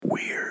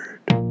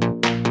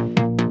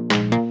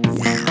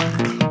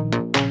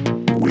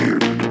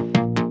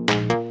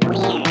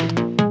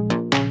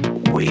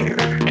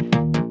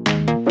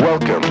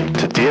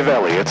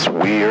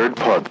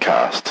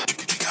Podcast.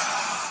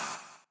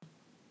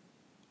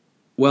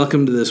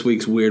 Welcome to this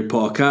week's Weird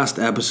Podcast,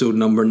 episode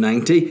number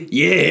 90.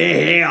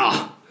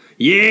 Yeah!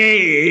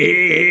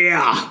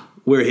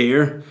 We're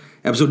here.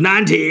 Episode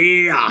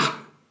 90!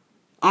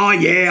 Oh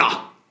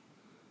yeah!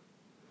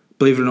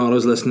 Believe it or not, I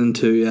was listening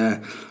to a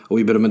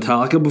wee bit of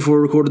Metallica before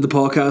I recorded the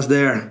podcast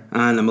there,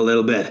 and I'm a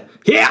little bit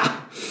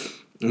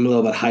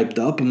hyped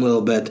up, I'm a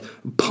little bit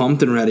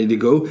pumped and ready to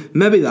go.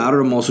 Maybe that,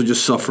 or I'm also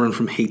just suffering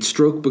from heat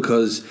stroke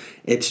because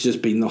it's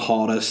just been the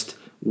hottest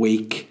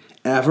week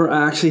ever.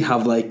 I actually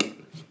have I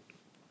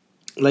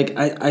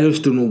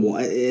just don't know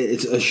what. I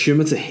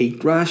assume it's a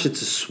heat rash,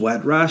 it's a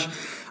sweat rash.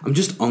 I'm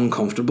just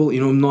uncomfortable.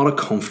 I'm not a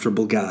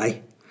comfortable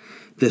guy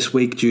this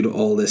week due to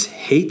all this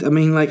heat. I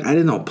mean, I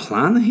did not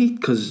plan the heat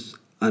because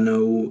I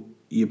know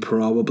you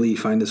probably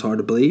find this hard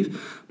to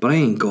believe, but I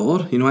ain't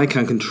God. I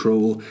can't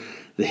control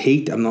the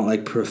heat. I'm not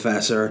like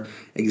Professor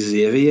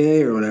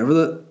Xavier or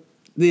whatever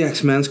the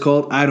X-Men's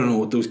called. I don't know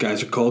what those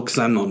guys are called because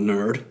I'm not a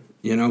nerd,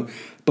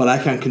 but I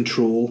can't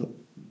control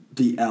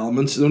the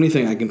elements. The only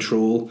thing I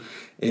control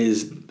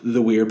is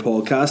the Weird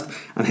Podcast.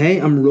 And hey,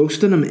 I'm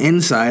roasting, I'm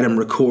inside, I'm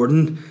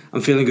recording,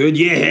 I'm feeling good.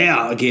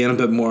 Yeah! Again, a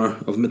bit more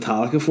of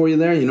Metallica for you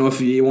there.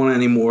 If you want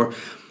any more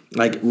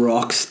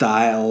rock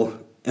style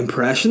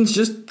impressions,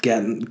 just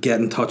get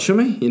in touch with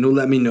me.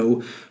 Let me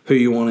know who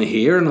you want to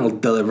hear and I'll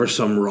deliver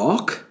some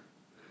rock.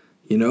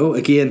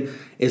 Again,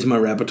 is my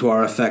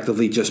repertoire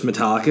effectively just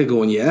Metallica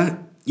going, yeah,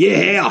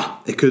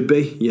 it could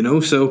be,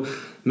 so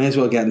may as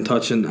well get in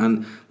touch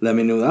and let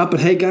me know that. But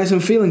hey guys, I'm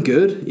feeling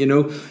good.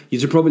 You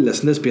should probably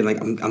listen to this being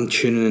like, I'm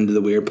tuning into the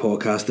Weird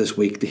Podcast this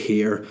week to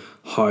hear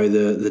how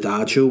the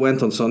dad show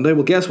went on Sunday.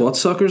 Well, guess what,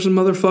 suckers and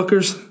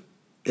motherfuckers?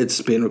 It's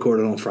being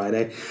recorded on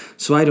Friday,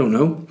 so I don't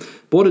know.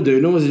 But what I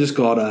do know is I just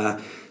got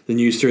the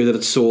news through that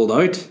it's sold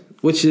out,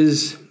 which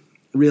is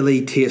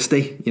really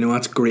tasty.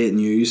 That's great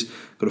news.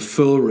 Got a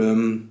full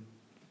room,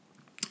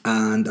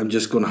 and I'm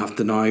just going to have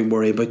to now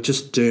worry about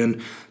just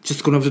going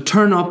to have to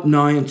turn up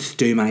now and just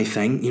do my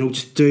thing.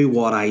 Just do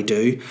what I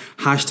do.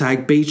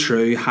 Hashtag be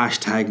true.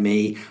 Hashtag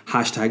me.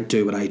 Hashtag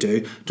do what I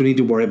do. Don't need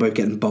to worry about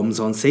getting bums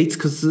on seats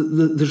because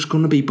there's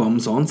going to be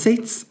bums on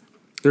seats.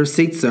 There are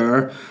seats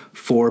there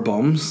for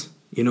bums.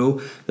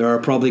 There are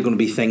probably going to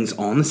be things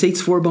on the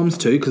seats for bums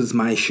too because it's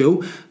my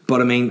show.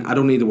 But I mean, I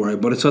don't need to worry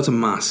about it. So it's a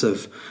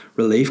massive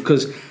relief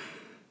because,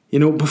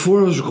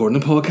 before I was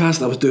recording the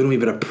podcast, I was doing a wee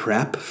bit of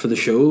prep for the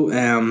show.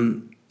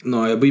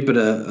 Now a wee bit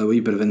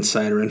of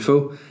insider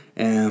info.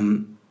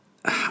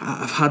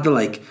 I've had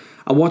to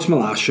I watched my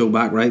last show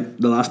back, right?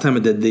 The last time I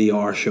did the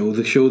show,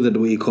 the show that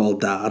we call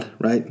Dad,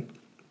 right?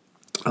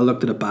 I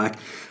looked at it back.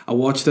 I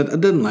watched it. I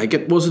didn't like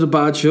it. Was it a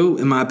bad show?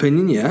 In my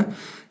opinion, yeah.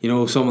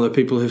 Some of the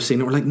people who've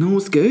seen it were like, no,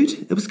 it's good.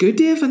 It was good,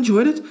 Dave. I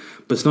enjoyed it.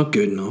 But it's not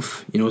good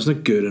enough. It's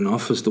not good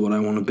enough as to what I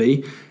want to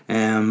be.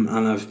 And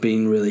I've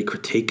been really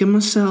critiquing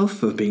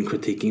myself. I've been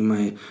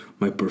critiquing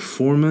my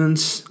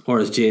performance. Or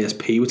as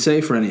JSP would say,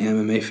 for any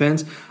MMA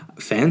fans.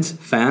 Fans.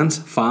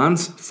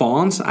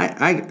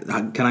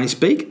 Can I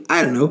speak?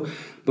 I don't know.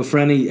 But for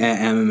any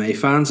MMA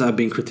fans, I've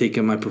been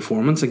critiquing my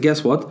performance. And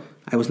guess what?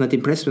 I was not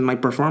impressed with my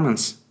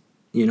performance.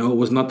 It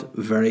was not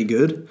very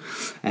good.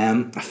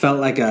 I felt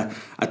like a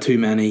too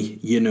many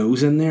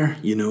knows in there.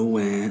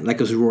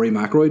 Like as Rory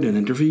McIlroy did an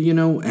interview.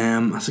 I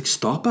was like,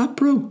 stop that,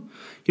 bro.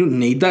 You don't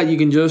need that. You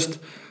can just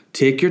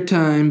take your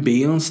time,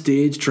 be on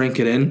stage, drink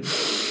it in,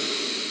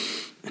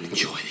 and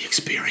enjoy the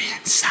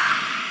experience.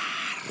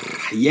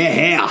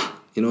 Yeah,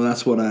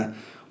 that's what I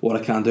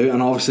can do.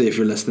 And obviously, if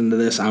you're listening to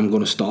this, I'm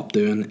going to stop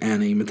doing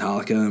any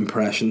Metallica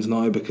impressions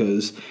now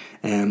because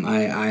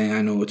I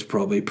know it's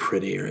probably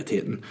pretty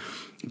irritating.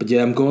 But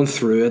yeah, I'm going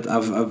through it.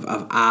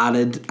 I've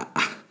added.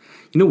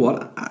 You know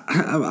what?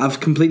 I've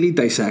completely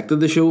dissected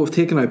the show. I've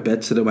taken out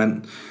bits that I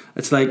went.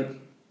 It's like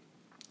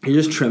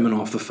you're just trimming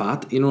off the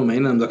fat. You know what I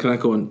mean? I'm looking at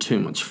going too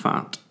much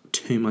fat,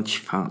 and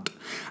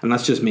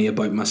that's just me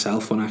about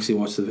myself when I actually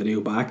watch the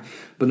video back.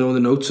 But no, the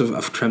notes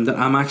I've trimmed it.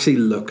 I'm actually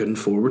looking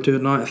forward to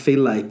it now. I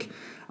feel like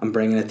I'm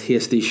bringing a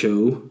tasty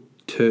show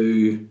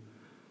to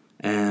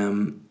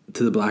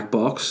the Black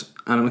Box.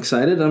 And I'm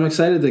excited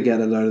to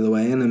get it out of the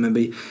way and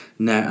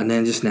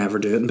then just never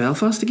do it in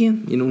Belfast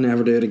again.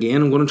 Never do it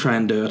again. I'm going to try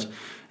and do it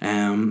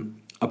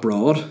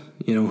abroad,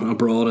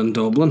 abroad in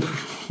Dublin,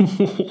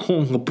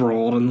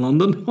 abroad in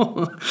London.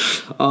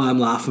 I'm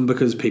laughing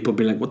because people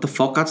be like, what the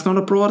fuck, that's not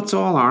abroad, it's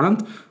all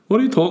Ireland.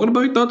 What are you talking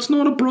about? That's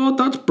not abroad,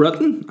 that's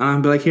Britain. And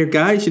I'll be like, here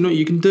guys, you know what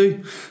you can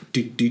do?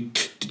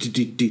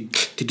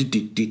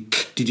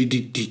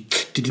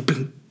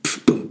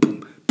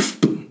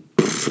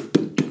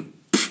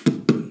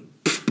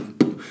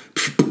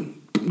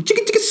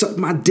 Suck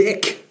my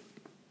dick.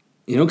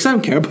 Because I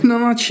don't care about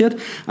none of that shit.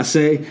 I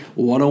say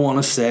what I want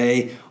to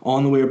say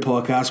on the Weird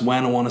Podcast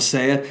when I want to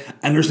say it,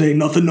 and there's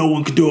nothing no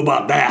one can do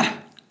about that.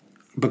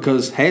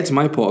 Because hey, it's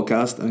my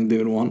podcast, I can do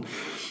what I want.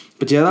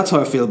 But yeah, that's how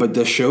I feel about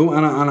this show,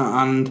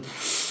 and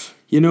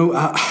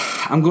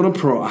I'm gonna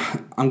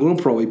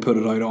probably put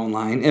it out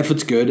online if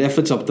it's good. If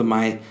it's up to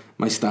my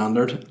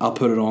standard, I'll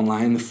put it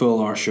online, the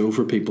full hour show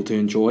for people to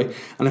enjoy.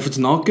 And if it's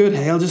not good,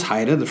 hey, I'll just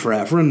hide it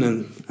forever, and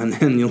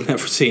then you'll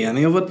never see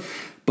any of it.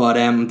 But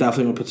I'm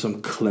definitely gonna put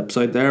some clips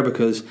out there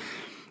because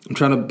I'm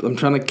trying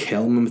to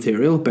kill my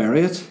material,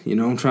 bury it.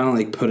 I'm trying to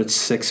like put it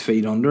 6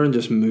 feet under and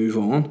just move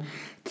on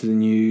to the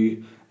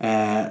new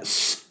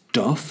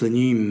stuff, the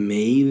new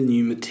me, the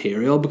new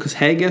material. Because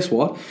hey, guess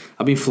what?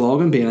 I've been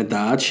flogging being a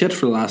dad shit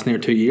for the last near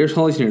 2 years.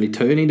 Holly's nearly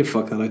 2. I need to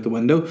fuck that out the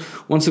window.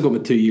 Once I got my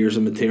 2 years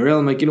of material,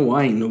 I'm like, you know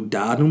what? I ain't no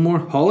dad no more.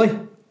 Holly,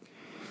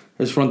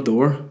 there's front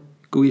door.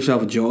 Go get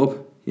yourself a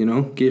job.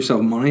 Get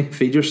yourself money.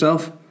 Feed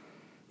yourself.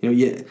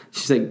 Yeah.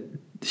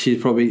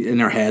 She's probably in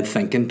her head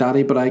thinking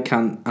daddy, but I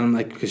can't. And I'm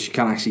like, because she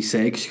can't actually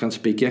say, because she can't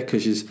speak yet,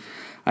 because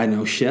I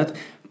know shit.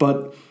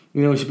 But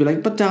she'd be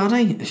like, but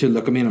daddy, she'd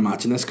look at me and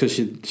imagine this, because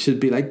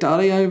she'd be like,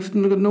 daddy, I've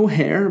got no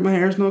hair, my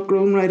hair's not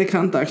grown right, I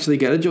can't actually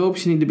get a job,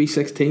 you need to be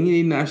 16, you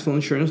need a national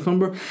insurance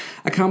number,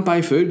 I can't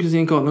buy food because you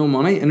ain't got no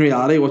money. In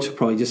reality, what she'll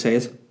probably just say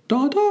is,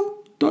 Dada,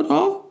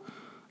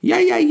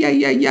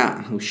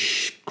 yeah. Oh,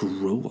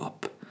 grow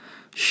up,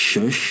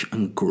 shush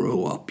and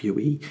grow up, you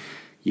wee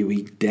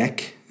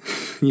dick.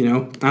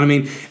 And I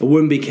mean, it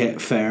wouldn't be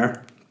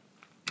fair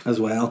as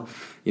well,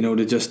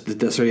 to just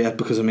diss her yet,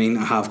 because I mean,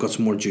 I have got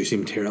some more juicy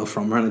material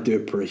from her, and I do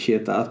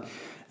appreciate that.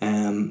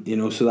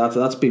 So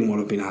that's been what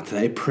I've been at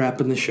today,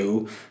 prepping the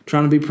show,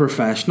 trying to be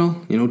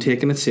professional,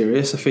 taking it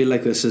serious. I feel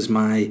like this is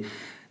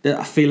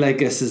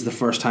the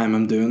first time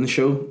I'm doing the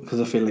show, because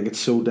I feel like it's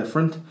so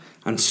different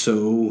and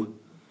so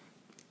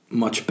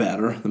much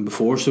better than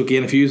before. So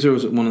again, if you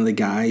was one of the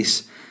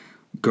guys,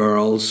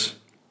 girls,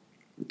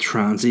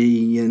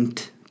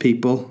 transient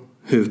people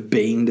who've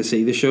been to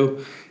see the show,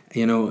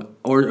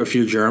 or if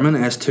you're German,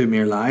 es tut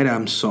mir leid,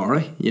 I'm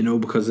sorry,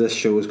 because this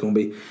show is going to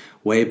be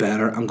way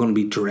better. I'm going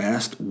to be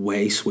dressed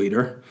way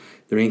sweeter.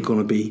 There ain't going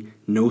to be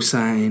no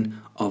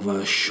sign of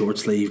a short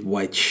sleeve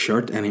white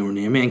shirt anywhere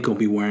near me. I ain't going to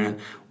be wearing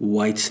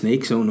white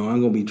sneaks. Oh no, I'm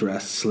going to be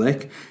dressed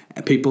slick.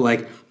 People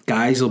like,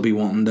 guys will be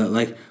wanting to,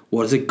 like,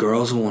 what is it,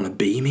 girls will want to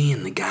be me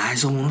and the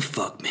guys will want to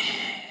fuck me.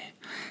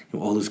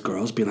 All those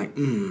girls be like,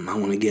 I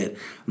want to get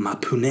my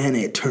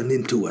punani turned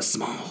into a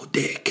small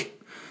dick.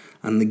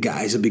 And the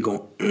guys will be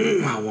going,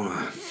 I want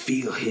to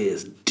feel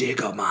his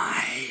dick up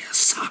my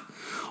ass.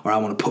 Or I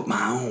want to put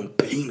my own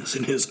penis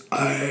in his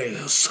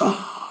ass.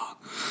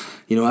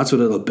 That's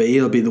what it'll be.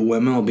 It'll be the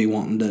women will be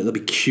they'll be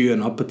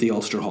queuing up at the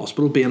Ulster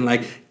Hospital being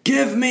like,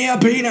 give me a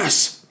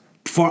penis,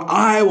 for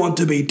I want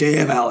to be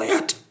Dave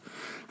Elliott.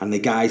 And the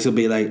guys will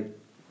be like,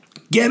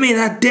 give me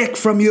that dick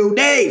from you,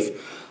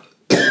 Dave.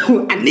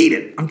 I need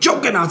it. I'm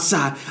joking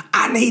outside.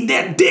 I need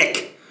that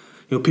dick.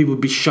 People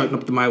would be shouting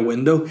up to my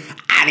window,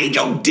 I need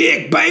your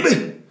dick,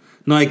 baby.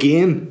 Now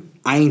again,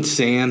 I ain't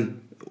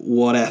saying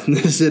what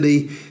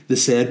ethnicity the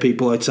said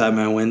people outside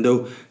my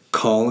window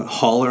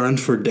hollering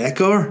for dick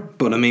are,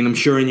 but I mean, I'm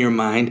sure in your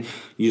mind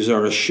you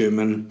are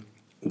assuming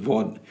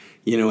what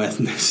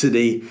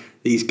ethnicity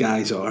these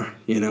guys are.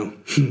 I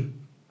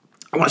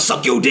want to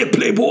suck your dick,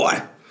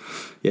 playboy.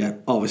 Yeah,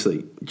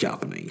 obviously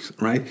Japanese,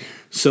 right?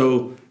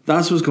 So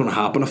that's what's going to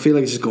happen. I feel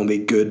like it's just going to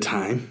be a good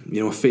time.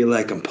 I feel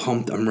like I'm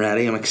pumped, I'm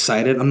ready, I'm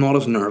excited. I'm not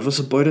as nervous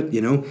about it,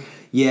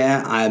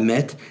 Yeah, I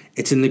admit,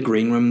 it's in the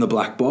green room, the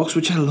black box,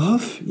 which I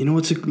love.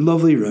 It's a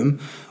lovely room.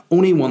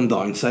 Only one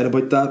downside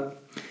about that,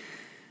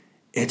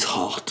 it's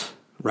hot,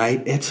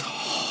 right? It's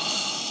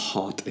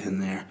hot in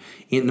there.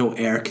 Ain't no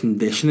air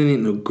conditioning,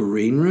 ain't no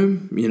green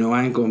room.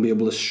 I ain't going to be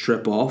able to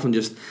strip off and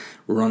just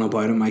run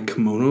about in my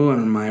kimono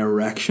and my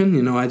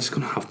erection. I just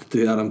going to have to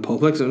do that in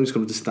public, so I'm just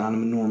going to have to stand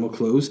in my normal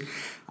clothes.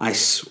 I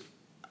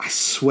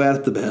sweat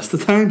at the best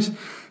of times,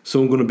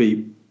 so I'm going to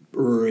be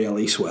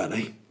really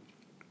sweaty.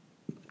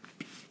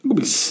 I'm going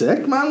to be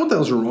sick, man. What the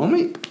hell's wrong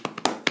with me?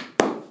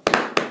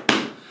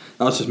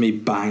 That's just me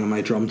banging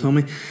my drum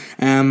tummy.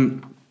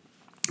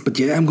 But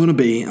yeah, I'm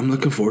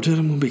looking forward to it.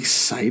 I'm going to be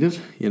excited,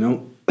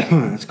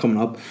 It's coming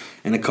up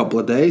in a couple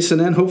of days, and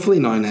then hopefully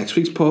now next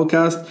week's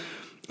podcast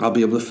I'll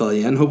be able to fill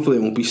you in. Hopefully it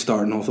won't be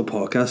starting off the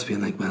podcast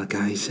being like, well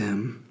guys,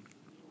 I'm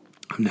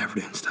never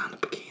doing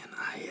stand-up again.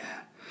 I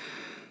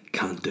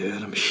can't do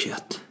it. I'm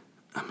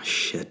a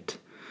shit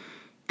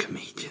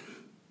comedian.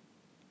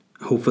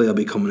 Hopefully I'll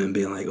be coming in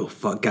being like, oh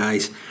fuck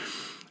guys,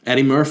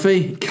 Eddie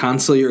Murphy,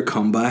 cancel your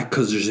comeback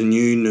because there's a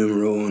new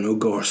numero uno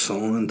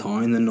garçon in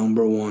town. The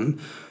number one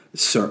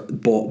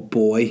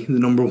boy, the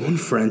number one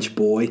French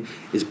boy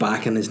is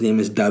back, and his name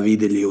is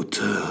David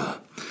Lyoto.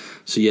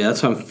 So yeah,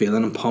 that's how I'm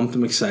feeling. I'm pumped,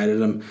 I'm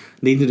excited, I'm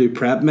needing to do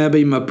prep.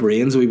 Maybe my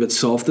brain's a wee bit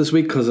soft this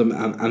week because I'm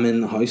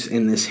in the house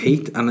in this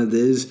heat, and it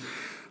is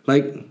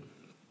like,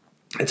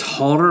 it's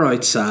hotter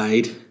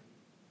outside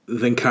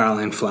than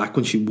Caroline Flack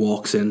when she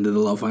walks into the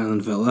Love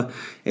Island villa.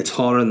 It's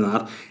hotter than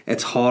that.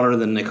 It's hotter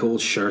than Nicole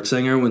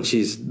Scherzinger when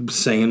she's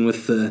singing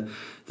with the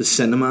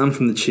Cinnamon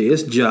from The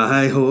Chase.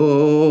 Jai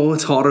ho.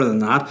 It's hotter than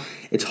that.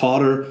 It's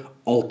hotter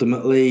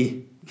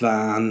ultimately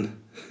than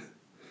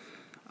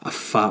a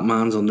fat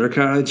man's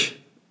undercarriage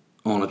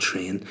on a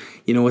train.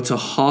 You know, it's a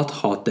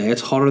hot day.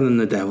 It's hotter than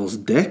the devil's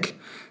dick.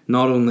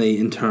 Not only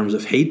in terms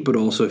of heat, but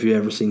also if you've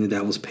ever seen the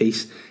devil's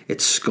piece,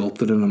 it's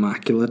sculpted and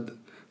immaculate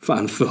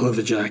and full of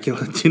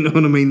ejaculate. You know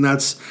what I mean?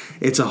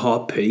 It's a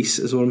hot piece,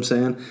 is what I'm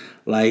saying.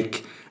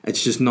 Like,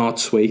 it's just not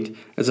sweet.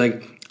 It's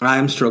like,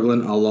 I'm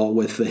struggling a lot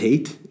with the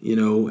heat. You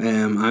know,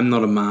 I'm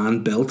not a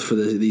man built for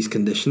these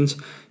conditions.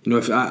 You know,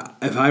 if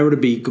I were to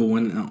be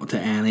going to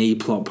any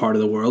part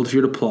of the world, if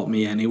you were to plot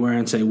me anywhere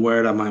and say,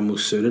 where am I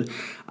most suited?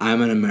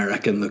 I'm an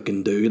American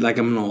looking dude. Like,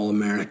 I'm an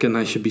all-American.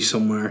 I should be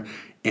somewhere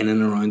in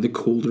and around the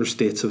colder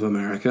states of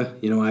America.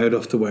 You know, I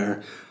would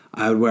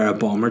wear a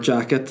bomber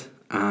jacket,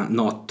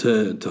 not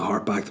to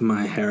hark back to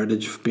my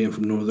heritage of being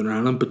from Northern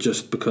Ireland, but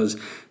just because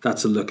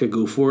that's the look I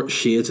go for.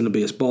 Shades and a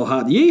baseball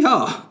hat.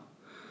 Yeehaw!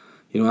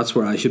 You know, that's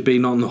where I should be,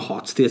 not in the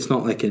hot states,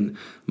 not like in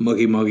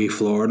muggy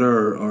Florida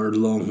or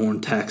Longhorn,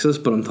 Texas,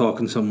 but I'm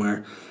talking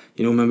somewhere,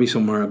 you know, maybe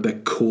somewhere a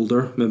bit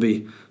colder,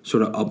 maybe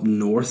sort of up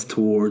north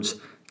towards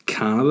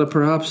Canada,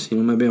 perhaps. You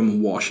know, maybe I'm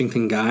a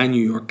Washington guy,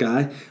 New York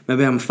guy.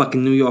 Maybe I'm a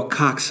fucking New York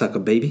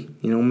cocksucker, baby.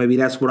 You know, maybe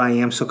that's what I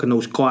am, sucking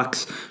those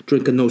cocks,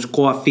 drinking those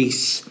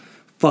coffees,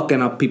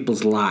 fucking up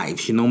people's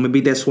lives. You know, maybe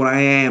that's what I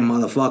am,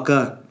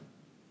 motherfucker.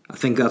 I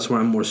think that's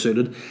where I'm more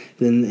suited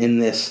than in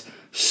this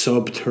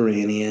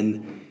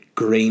subterranean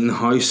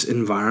greenhouse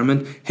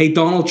environment. Hey,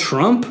 Donald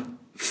Trump,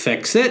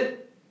 fix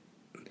it.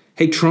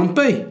 Hey,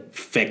 Trumpy,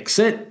 fix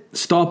it.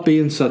 Stop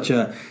being such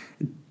a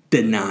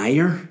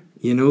denier.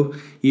 You know,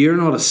 you're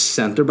not a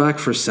centre back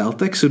for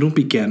Celtic, so don't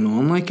be getting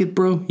on like it,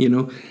 bro. You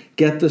know,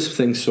 get this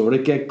thing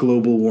sorted, get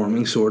global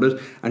warming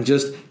sorted, and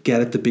just get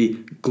it to be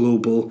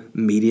global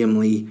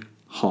mediumly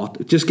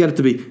hot. Just get it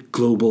to be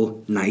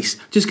global nice.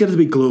 Just get it to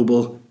be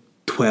global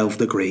 12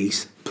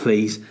 degrees,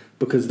 please.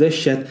 Because this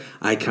shit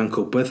I can't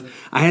cope with.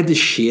 I had to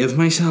shave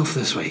myself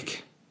this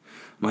week.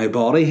 My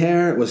body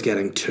hair was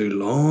getting too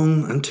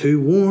long and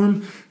too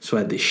warm, so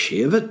I had to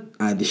shave it.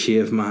 I had to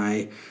shave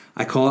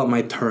I call it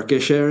my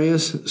Turkish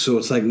areas. So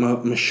it's like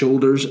my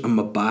shoulders and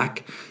my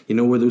back. You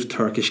know where those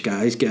Turkish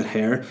guys get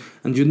hair.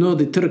 And you know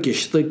the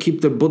Turkish, they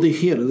keep their body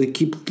hair. They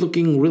keep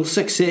looking real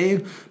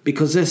sexy.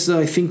 Because this,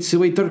 I think, is the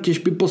way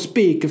Turkish people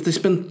speak. If they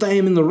spend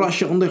time in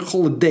Russia on their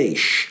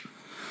holidays.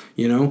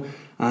 You know.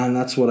 And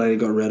that's what I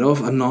got rid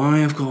of. And now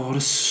I've got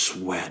a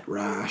sweat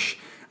rash.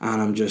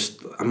 And I'm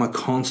just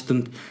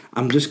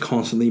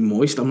constantly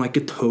moist. I'm like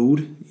a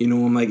toad. You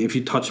know, I'm like, if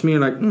you touch me,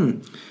 you're like,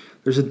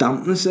 there's a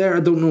dampness there.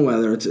 I don't know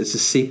whether it's a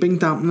seeping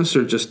dampness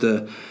or just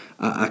a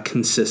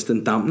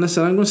consistent dampness.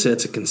 And I'm going to say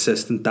it's a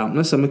consistent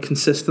dampness. I'm a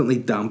consistently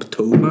damp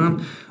toad,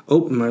 man.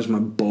 Oh, and there's my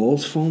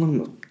balls falling on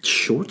my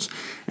shorts.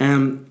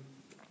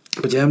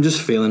 But yeah, I'm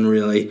just feeling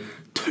really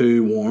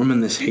too warm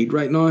in this heat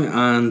right now.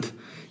 And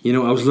you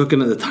know, I was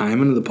looking at the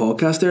timing of the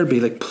podcast there. It'd be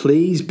like,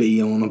 please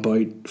be on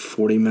about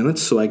 40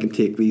 minutes so I can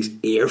take these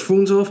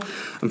earphones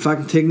off. In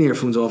fact, I'm taking the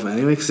earphones off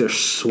anyway because they're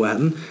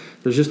sweating.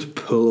 There's just a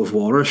pool of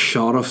water, a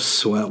shot of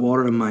sweat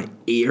water in my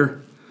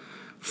ear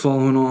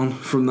following on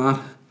from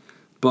that.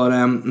 But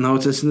no,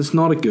 it's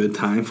not a good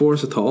time for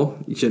us at all,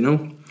 you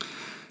know.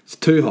 It's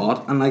too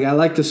hot. And like, I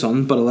like the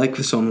sun, but I like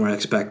the sun where I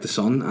expect the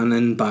sun. And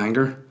in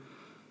Bangor,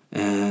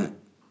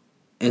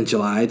 in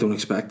July, I don't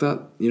expect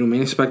that. You know what I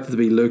mean? I expect it to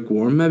be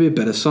lukewarm. Maybe a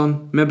bit of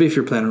sun. Maybe if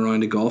you're playing a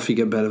round of golf, you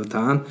get a bit of a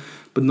tan.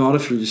 But not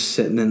if you're just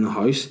sitting in the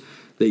house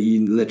that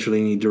you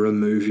literally need to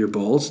remove your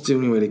balls. It's the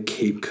only way to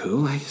keep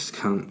cool. I just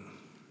can't.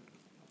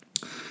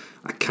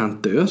 I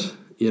can't do it,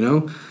 you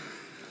know.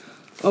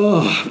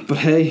 Oh, but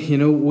hey, you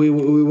know, we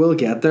will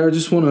get there. I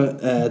just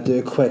want to do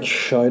a quick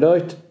shout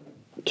out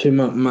to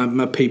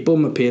my people,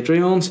 my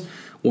Patreons.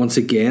 Once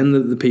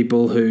again, the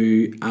people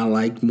who I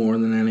like more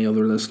than any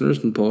other listeners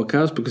in the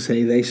podcast, because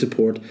hey, they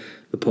support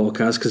the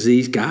podcast. Because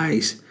these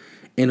guys,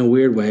 in a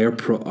weird way, are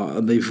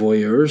they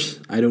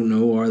voyeurs? I don't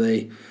know. Are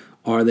they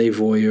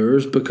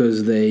voyeurs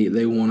because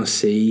they want to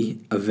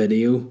see a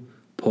video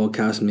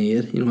podcast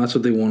made? You know, that's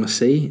what they want to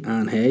see.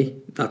 And hey,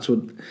 that's what,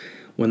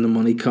 when the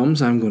money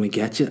comes, I'm going to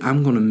get you.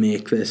 I'm going to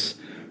make this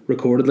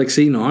recorded. Like,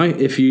 see now,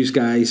 if you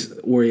guys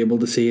were able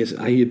to see it,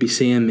 you'd be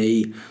seeing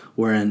me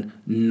wearing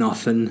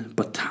nothing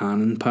but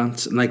tanning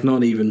pants, like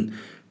not even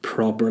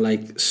proper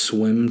like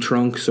swim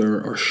trunks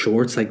or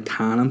shorts, like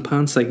tanning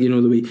pants, like, you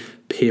know, the wee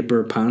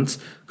paper pants,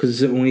 because it's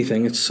the only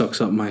thing that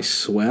sucks up my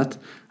sweat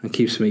and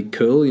keeps me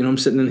cool. You know, I'm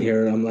sitting in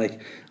here and I'm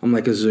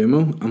like a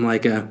Zumo. I'm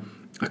like a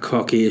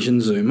Caucasian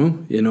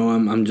Zumo. You know,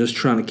 I'm just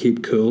trying to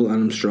keep cool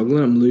and I'm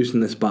struggling. I'm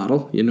losing this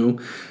battle, you know.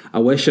 I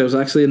wish I was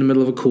actually in the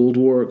middle of a cold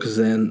war, because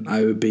then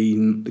I would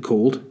be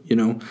cold, you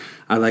know.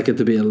 I like it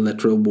to be a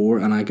literal war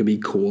and I could be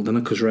cold in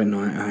it, because right now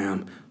I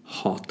am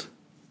hot,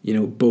 you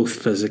know, both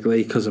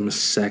physically because I'm a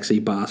sexy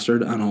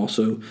bastard, and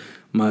also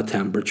my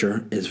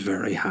temperature is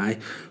very high.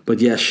 But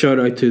yeah, shout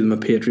out to my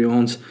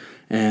Patreons.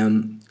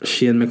 Shane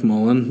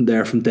McMullen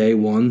there from day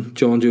one,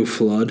 John Joe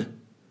Flood,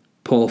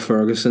 Paul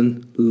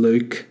Ferguson,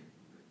 Luke,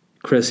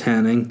 Chris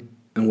Henning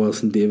and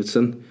Wilson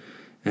Davidson.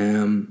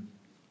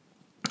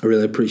 I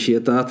really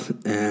appreciate that.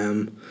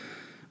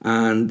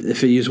 And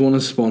if you want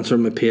to sponsor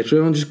my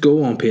Patreon, just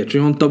go on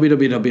Patreon,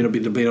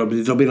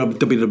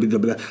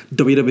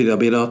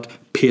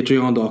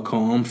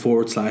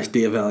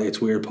 www.patreon.com/Dave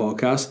Elliott's Weird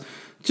Podcast.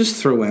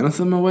 Just throw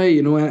anything my way,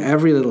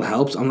 every little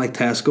helps. I'm like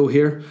Tesco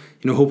here.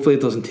 Hopefully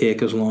it doesn't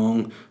take as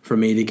long for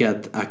me to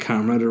get a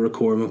camera to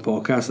record my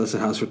podcast as it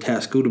has for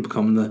Tesco to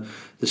become the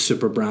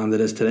super brand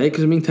it is today.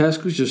 Because,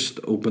 Tesco's just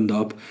opened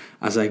up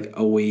as like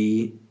a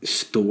wee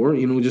store,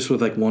 just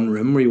with like one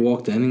room where you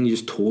walked in and you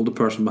just told the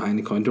person behind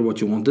the counter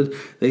what you wanted.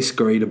 They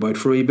scurried about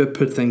for a wee bit,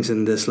 put things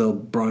in this little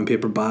brown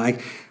paper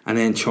bag, and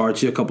then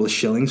charged you a couple of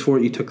shillings for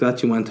it. You took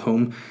that, you went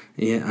home,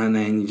 and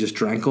then you just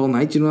drank all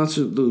night. That's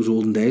those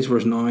olden days.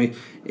 Whereas now,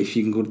 if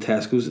you can go to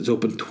Tesco's, it's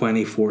open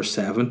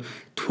 24/7,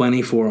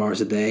 24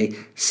 hours a day,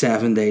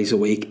 7 days a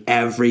week,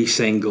 every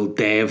single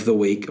day of the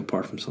week,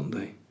 apart from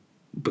Sunday,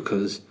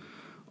 because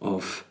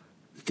of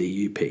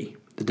the DUP.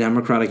 The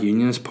Democratic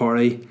Unionist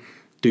Party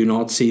do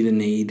not see the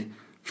need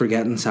for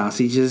getting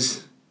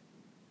sausages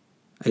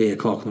at 8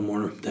 o'clock in the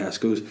morning from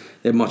Tesco's.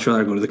 They'd much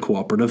rather go to the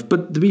cooperative.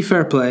 But to be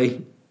fair,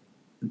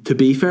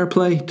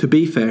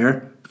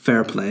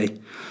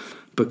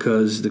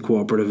 because the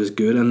cooperative is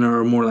good, and there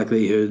are more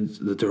likelihood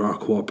that there are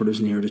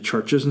cooperatives near the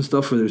churches and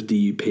stuff where there's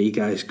DUP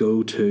guys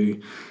go to,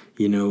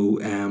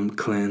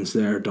 cleanse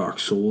their dark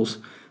souls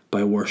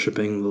by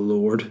worshipping the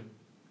Lord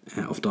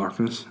of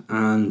darkness.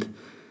 And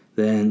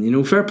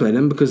then, fair play to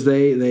them, because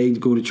they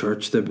go to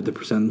church, they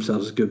present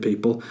themselves as good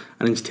people,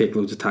 and then just take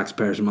loads of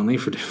taxpayers' money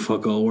for doing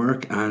fuck all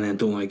work, and then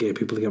don't like gay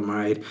people to get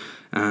married,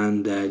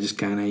 and just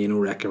kind of,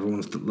 wreck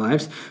everyone's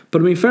lives.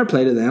 But fair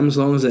play to them, as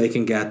long as they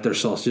can get their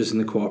sausages in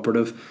the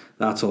cooperative,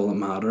 that's all that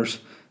matters.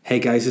 Hey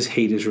guys, this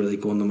hate is really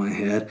going to my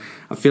head.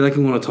 I feel like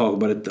I'm going to talk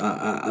about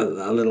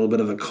a little bit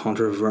of a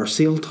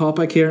controversial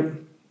topic here.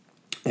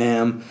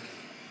 I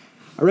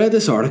read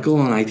this article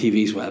on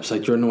ITV's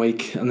website during the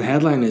week, and the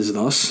headline is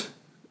thus: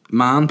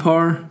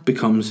 Manpower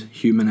becomes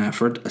human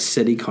effort. A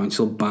city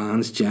council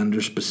bans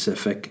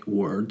gender-specific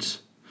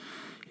words.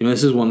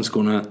 This is one that's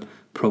going to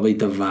probably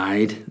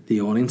divide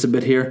the audience a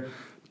bit here.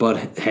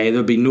 But hey,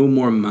 there'll be no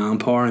more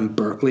manpower in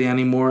Berkeley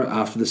anymore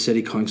after the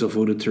city council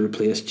voted to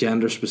replace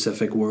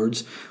gender-specific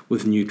words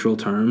with neutral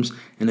terms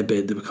in a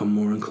bid to become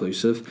more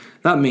inclusive.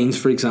 That means,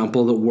 for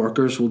example, that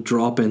workers will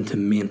drop into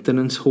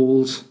maintenance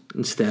holes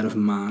instead of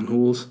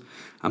manholes.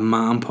 And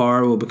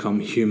manpower will become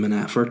human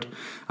effort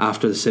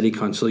after the city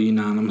council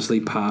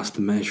unanimously passed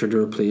the measure to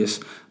replace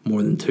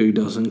more than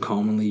 24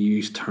 commonly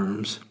used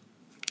terms.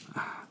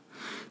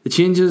 The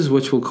changes,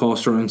 which will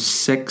cost around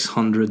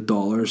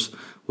 $600,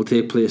 will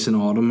take place in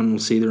autumn and will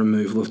see the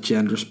removal of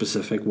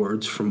gender-specific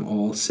words from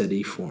all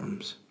city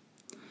forms.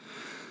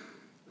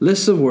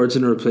 Lists of words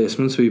and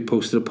replacements will be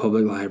posted at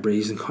public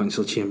libraries and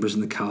council chambers in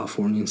the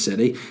Californian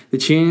city. The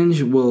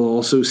change will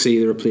also see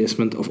the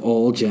replacement of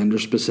all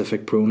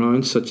gender-specific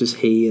pronouns such as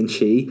he and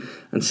she,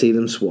 and see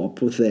them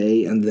swapped with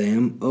they and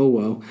them. Oh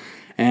well.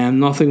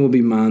 Nothing will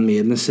be man-made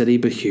in the city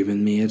but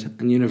human-made,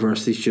 and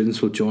university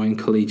students will join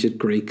collegiate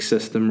Greek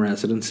system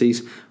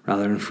residencies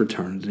rather than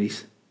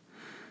fraternities.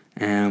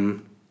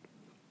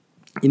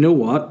 You know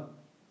what?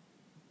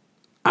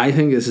 I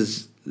think this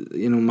is,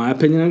 my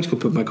opinion. I'm just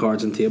going to put my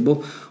cards on the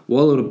table.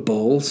 What a load of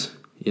balls,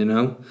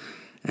 there's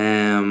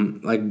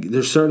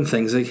certain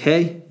things like,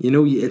 hey,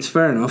 it's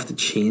fair enough to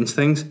change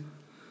things,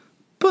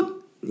 but,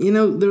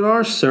 there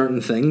are certain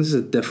things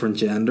that different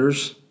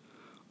genders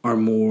are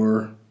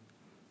more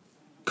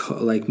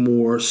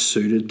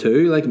suited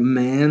to. Like,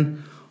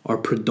 men are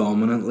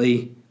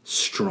predominantly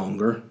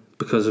stronger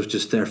because of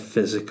just their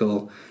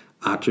physical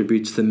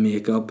attributes, the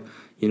makeup.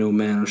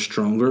 Men are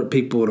stronger.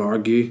 People would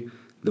argue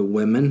the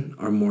women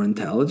are more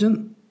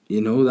intelligent.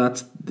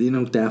 That's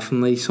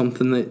definitely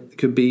something that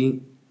could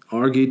be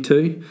argued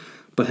too.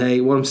 But hey,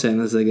 what I'm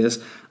saying is, I guess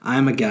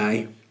I'm a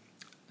guy.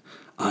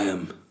 I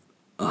am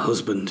a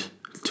husband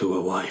to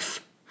a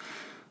wife,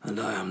 and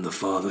I am the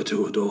father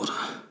to a daughter.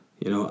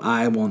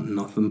 I want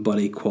nothing but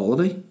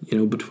equality,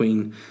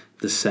 between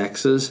the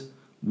sexes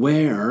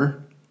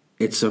where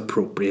it's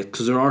appropriate,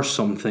 because there are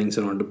some things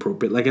that aren't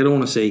appropriate. Like, I don't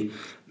want to see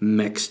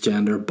mixed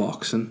gender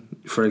boxing,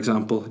 for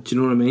example. Do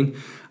you know what I mean?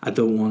 I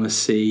don't want to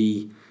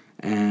see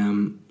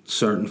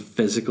certain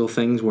physical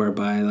things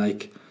whereby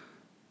like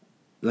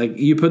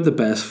you put the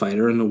best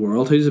fighter in the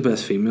world. Who's the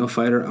best female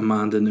fighter?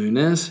 Amanda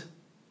Nunes.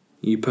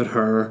 You put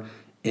her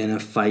in a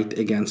fight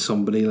against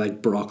somebody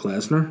like Brock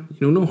Lesnar.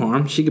 No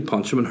harm. She could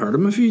punch him and hurt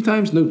him a few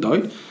times, no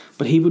doubt.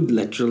 But he would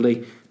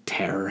literally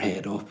tear her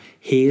head off.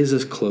 He is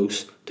as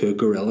close to a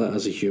gorilla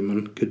as a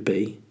human could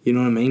be. You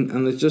know what I mean?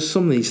 And there's just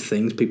some of these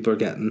things people are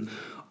getting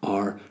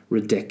are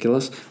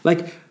ridiculous.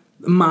 Like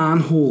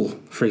manhole,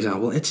 for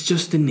example. It's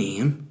just a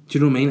name. Do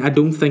you know what I mean? I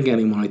don't think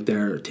anyone out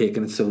there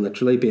taking it so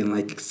literally, being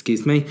like,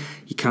 excuse me,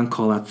 you can't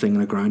call that thing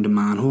in the ground a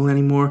manhole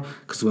anymore,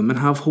 because women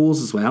have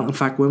holes as well. In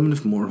fact, women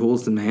have more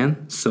holes than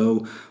men.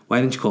 So why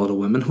didn't you call it a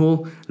women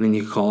hole? And then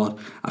you could call it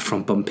a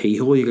front bum pee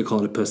hole. You could call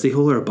it a pussy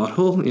hole or a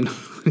butthole.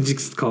 You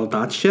just call it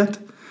that shit.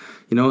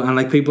 And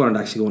like, people aren't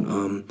actually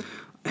going,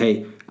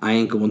 hey, I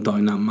ain't going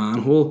down that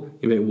manhole.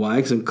 You'd be like, why?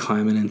 Because I'm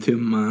climbing into a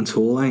man's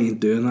hole. I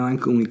ain't doing that.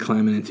 I'm only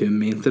climbing into a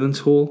maintenance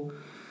hole.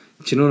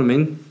 Do you know what I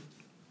mean?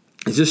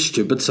 It's just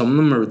stupid. Some of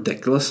them are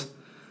ridiculous.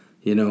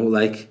 You know,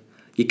 like,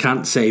 you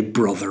can't say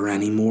brother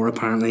anymore,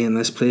 apparently, in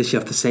this place. You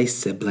have to say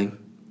sibling.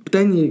 But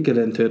then you get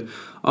into it.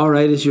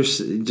 Alright, is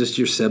just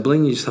your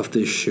sibling. You just have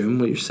to assume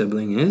what your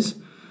sibling is.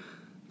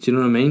 Do you know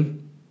what I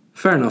mean?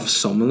 Fair enough,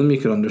 some of them you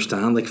could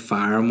understand, like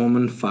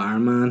firewoman,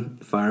 fireman,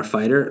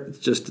 firefighter. It's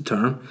just a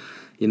term.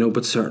 You know,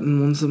 but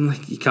certain ones of them,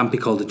 like, you can't be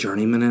called a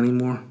journeyman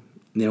anymore.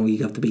 You know,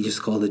 you have to be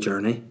just called a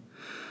journey.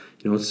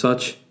 You know, it's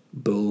such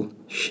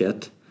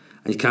bullshit.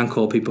 And you can't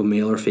call people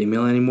male or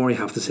female anymore. You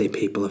have to say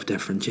people of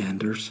different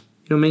genders.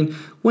 You know what I mean?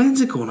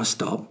 When's it going to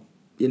stop?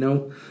 You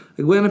know?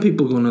 Like, when are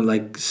people going to,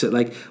 like, sit,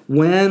 like,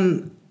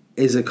 when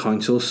is a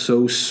council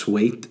so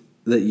sweet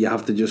that you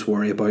have to just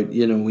worry about,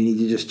 you know, we need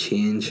to just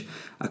change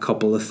a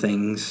couple of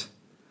things,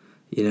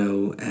 you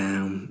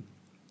know,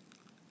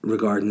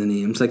 regarding the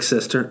names, like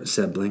sister,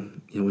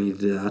 sibling, you know, we need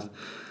to do that.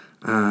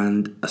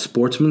 And a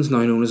sportsman's now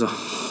known as a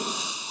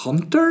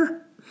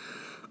hunter?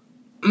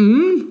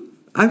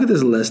 I've got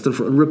this list of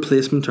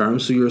replacement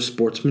terms. So you're a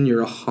sportsman,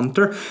 you're a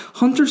hunter.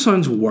 Hunter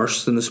sounds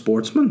worse than a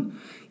sportsman.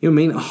 You know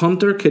what I mean? A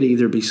hunter could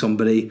either be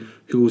somebody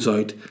who goes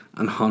out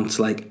and hunts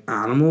like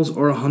animals,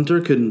 or a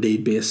hunter could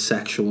indeed be a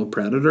sexual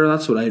predator.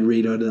 That's what I'd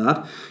read out of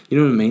that. You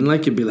know what I mean?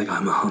 Like, you'd be like,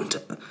 I'm a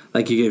hunter.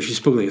 Like, if you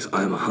spoke like this,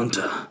 I'm a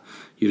hunter,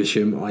 you'd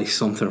assume like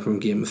something from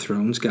Game of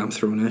Thrones, Game of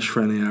Thrones-ish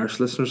for any Irish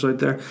listeners out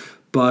there.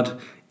 But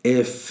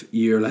if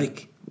you're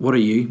like, what are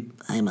you?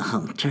 I'm a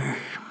hunter.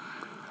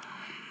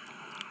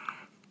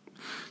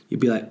 You'd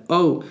be like,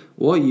 oh,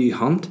 what you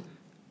hunt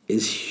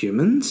is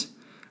humans.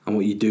 And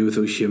what you do with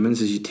those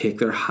humans is you take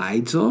their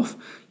hides off,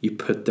 you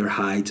put their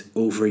hides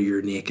over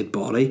your naked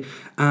body,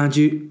 and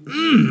you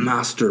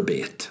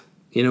masturbate.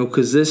 You know,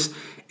 because this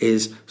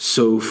is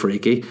so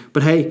freaky.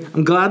 But hey,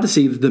 I'm glad to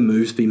see that the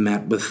move's been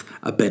met with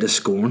a bit of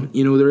scorn.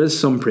 You know, there is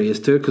some praise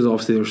to it, because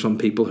obviously there's some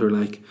people who are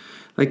like,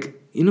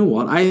 you know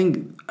what, I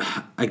think,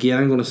 again,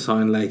 I'm going to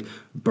sound like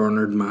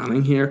Bernard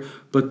Manning here,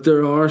 but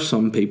there are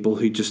some people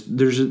who just,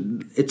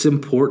 it's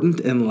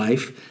important in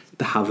life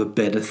to have a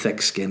bit of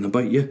thick skin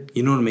about you.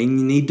 You know what I mean?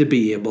 You need to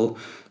be able,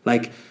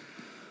 like,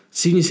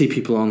 see when you see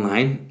people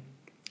online,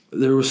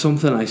 there was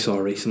something I saw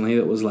recently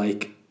that was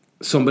like,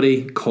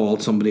 somebody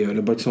called somebody out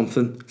about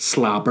something,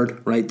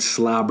 slabbered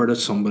at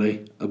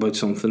somebody about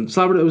something.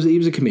 He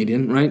was a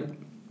comedian, right?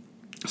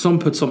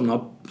 Someone put something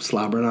up,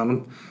 slabbering at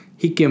him.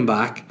 He came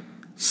back,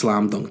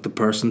 slam dunked the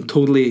person,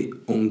 totally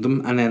owned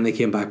them, and then they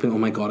came back and, oh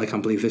my god, I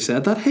can't believe they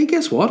said that. Hey,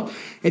 guess what?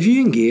 If you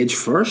engage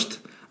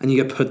first and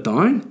you get put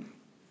down,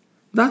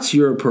 that's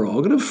your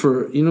prerogative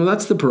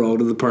that's the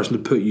prerogative of the person to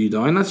put you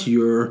down. That's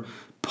your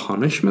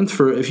punishment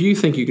for, if you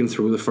think you can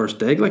throw the first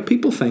dig. Like,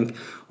 people think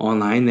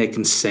online they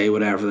can say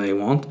whatever they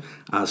want,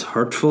 as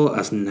hurtful,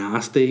 as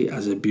nasty,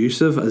 as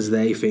abusive as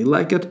they feel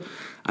like it,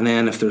 and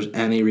then if there's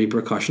any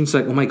repercussions,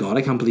 like, oh my god,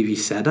 I can't believe you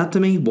said that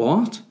to me.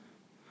 What?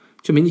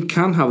 Do you mean you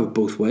can't have it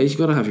both ways?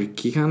 You can't have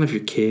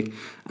your cake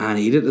and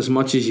eat it as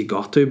much as you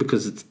got to,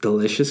 because it's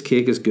delicious.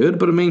 Cake is good,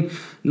 but I mean,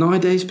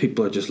 nowadays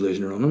people are just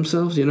losing it on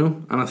themselves, you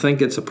know, and I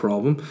think it's a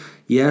problem.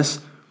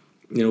 Yes,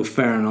 you know,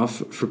 fair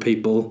enough for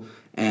people.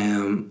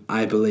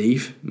 I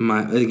believe,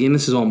 again,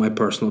 this is all my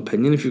personal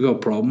opinion. If you've got a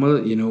problem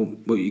with it, you know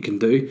what you can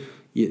do.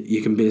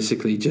 You can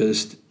basically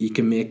you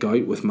can make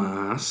out with my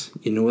ass.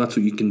 You know, that's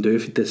what you can do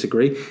if you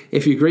disagree.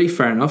 If you agree,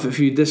 fair enough. If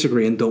you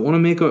disagree and don't want to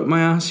make out with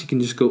my ass, you can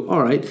just go,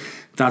 alright,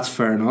 that's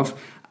fair enough.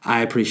 I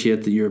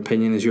appreciate that your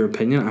opinion is your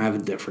opinion. I have a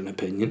different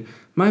opinion.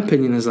 My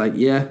opinion is like,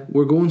 yeah,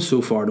 we're going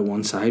so far to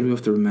one side. We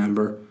have to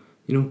remember,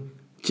 you know,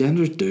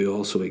 genders do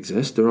also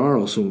exist. There are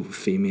also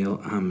female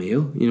and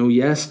male. You know,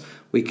 yes,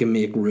 we can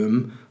make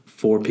room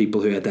for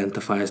people who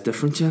identify as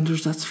different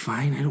genders. That's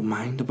fine. I don't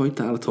mind about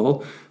that at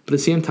all. But at the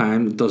same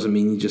time, it doesn't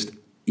mean you just,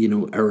 you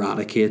know,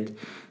 eradicate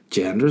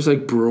genders.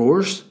 Like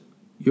brors,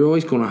 you're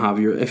always going to have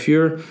if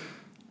you're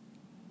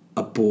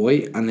a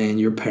boy and then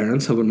your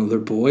parents have another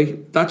boy,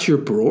 that's your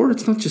bror.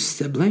 It's not just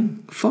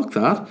sibling. Fuck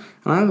that.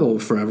 And I will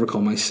forever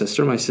call my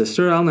sister.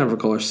 I'll never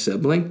call her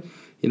sibling.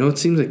 You know, it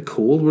seems like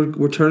cold.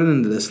 We're turning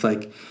into this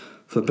like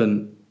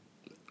flipping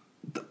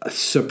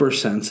super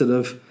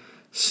sensitive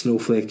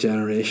snowflake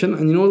generation,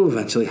 and you know what will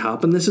eventually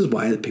happen. This is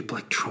why the people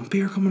like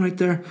Trumpy are coming out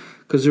there,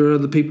 because there are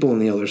the people on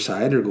the other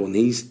side who are going,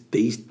 these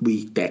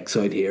wee dicks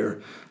out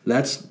here,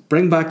 let's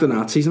bring back the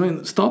Nazis. I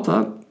mean, stop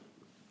that.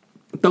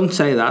 Don't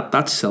say that.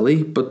 That's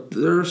silly. But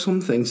there are some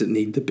things that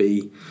need to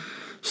be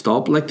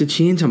stopped, like to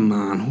change a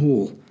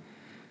manhole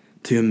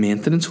to a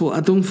maintenance hole. I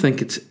don't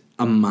think it's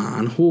a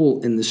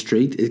manhole in the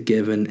street is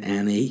given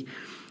any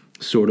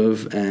sort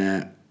of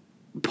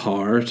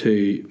power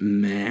to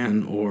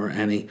men, or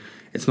any,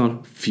 it's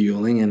not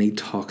fueling any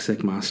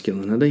toxic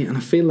masculinity. And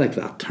I feel like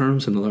that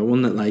term's another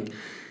one that, like,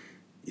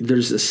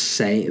 there's a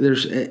say,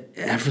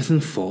 everything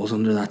falls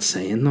under that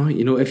saying now.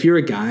 You know, if you're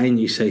a guy and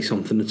you say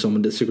something that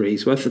someone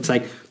disagrees with, it's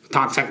like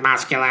toxic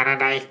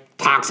masculinity,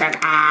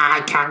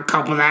 I can't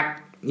cope with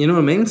that. You know what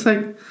I mean? It's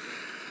like,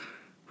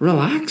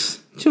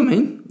 relax. Do you know what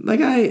I mean?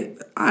 Like,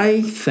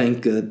 I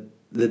think that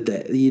the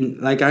day,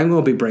 like, I'm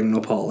going to be bringing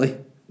up Holly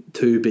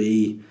to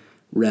be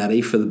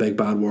ready for the big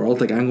bad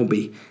world. Like, I'm going to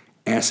be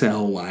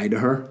SLY to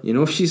her. You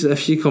know, if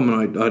she coming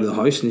out of the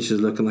house and she's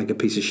looking like a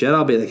piece of shit,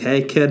 I'll be like,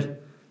 hey kid,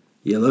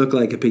 you look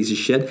like a piece of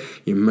shit.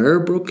 Your mirror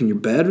broke in your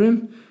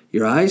bedroom.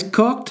 Your eyes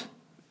cocked.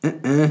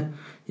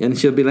 And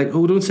she'll be like,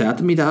 oh, don't say that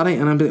to me, daddy.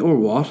 And I'll be like, or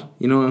what?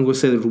 You know, I'm going to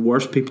say there's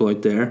worse people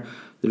out there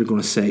that are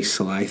going to say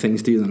sly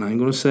things to you than I'm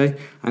going to say.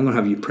 I'm going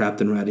to have you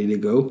prepped and ready to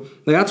go.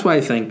 Like, that's why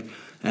I think,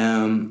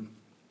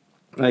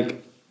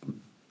 like,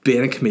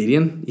 being a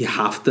comedian, you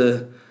have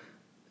to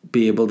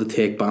be able to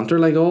take banter.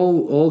 Like,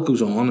 all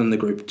goes on in the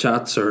group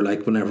chats, or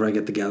like whenever I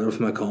get together with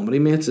my comedy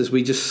mates, is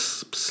we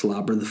just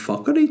slabber the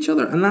fuck at each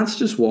other, and that's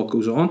just what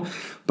goes on.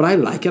 But I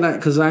like it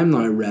because I'm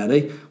now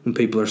ready when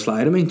people are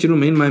sly to me. Do you know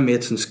what I mean? My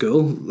mates in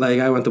school, like,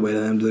 I went away to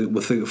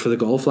them for the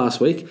golf last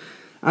week,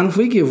 and if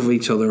we give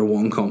each other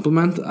one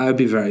compliment, I'd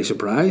be very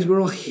surprised.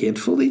 We're all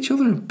hateful to each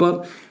other,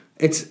 but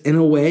it's in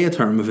a way a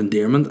term of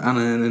endearment,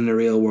 and in the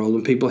real world,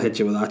 when people hit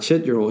you with that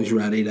shit, you're always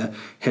ready to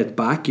hit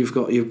back. You've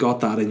got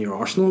that in your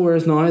arsenal.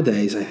 Whereas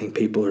nowadays, I think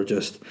people are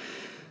just,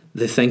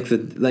 they think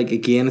that, like,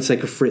 again, it's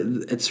like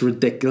it's a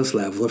ridiculous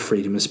level of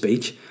freedom of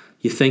speech.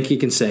 You think you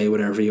can say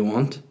whatever you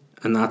want,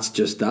 and that's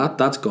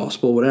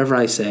gospel. Whatever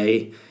I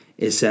say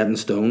is set in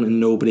stone, and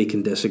nobody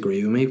can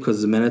disagree with me,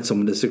 because the minute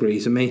someone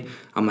disagrees with me,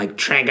 I'm like,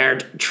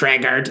 triggered.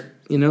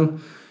 You know.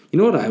 You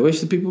know what I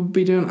wish that people would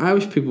be doing? I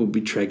wish people would be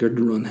triggered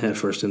to run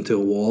headfirst into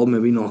a wall,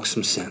 maybe knock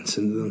some sense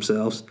into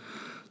themselves.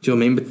 Do you know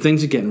what I mean? But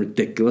things are getting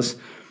ridiculous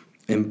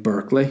in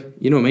Berkeley.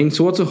 You know what I mean?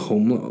 So what's a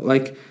home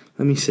like?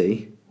 Let me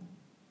see.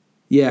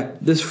 Yeah,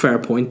 this fair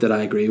point that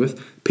I agree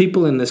with.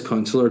 People in this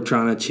council are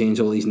trying to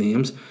change all these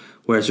names,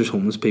 whereas there's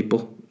homeless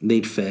people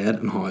need fed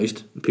and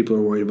housed. People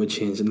are worried about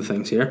changing the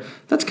things here.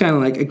 That's kind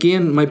of like,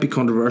 again, might be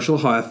controversial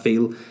how I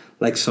feel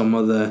like some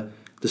of the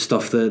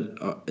stuff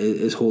that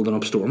is holding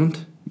up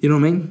Stormont. You know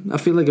what I mean? I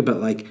feel like a bit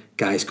like,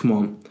 guys, come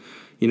on.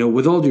 You know,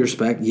 with all due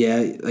respect,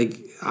 yeah, like,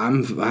 I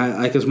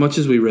like, as much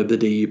as we rib the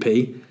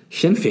DUP,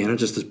 Sinn Féin are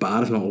just as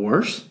bad, if not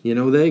worse. You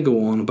know, they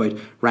go on about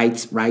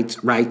rights.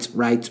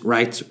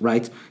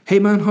 Hey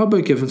man, how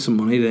about giving some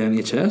money to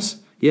NHS?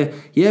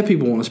 Yeah,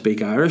 people want to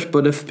speak Irish,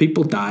 but if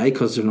people die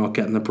because they're not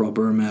getting the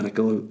proper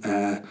medical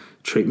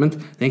treatment,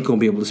 they ain't going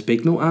to be able to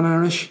speak no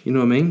Irish. You know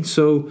what I mean?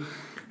 So,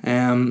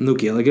 no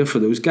Gaeilge for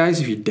those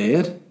guys if you're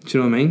dead. Do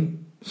you know what I mean?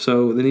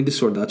 So they need to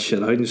sort that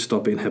shit out and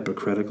stop being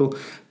hypocritical.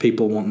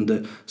 People wanting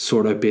to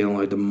sort out being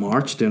allowed to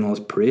march, doing all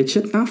this parade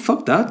shit. Nah,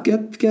 fuck that.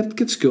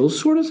 Get schools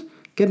sorted.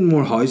 Get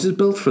more houses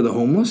built for the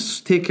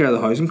homeless. Take care of the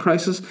housing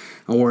crisis,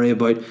 and worry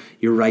about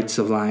your rights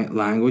of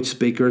language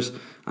speakers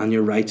and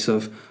your rights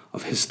of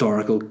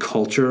historical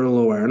cultural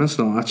awareness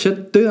and all that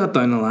shit. Do that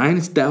down the line.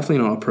 It's definitely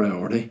not a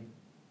priority.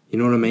 You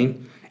know what I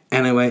mean?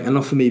 Anyway,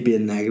 enough of me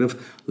being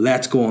negative.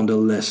 Let's go on to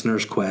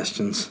listeners'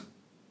 questions.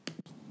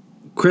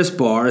 Chris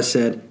Barr has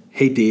said,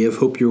 hey Dave,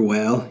 hope you're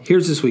well.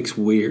 Here's this week's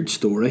weird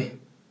story.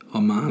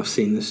 Oh man, I've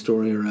seen this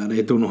story already.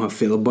 I don't know how I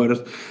feel about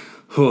it.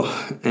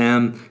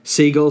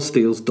 Seagull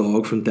steals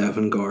dog from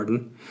Devon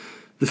Garden.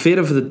 The fate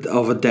of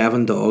a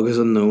Devon dog is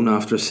unknown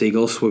after a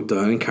seagull swooped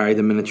down and carried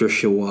the miniature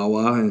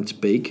chihuahua in its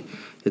beak.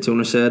 Its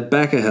owner said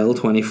Becca Hill,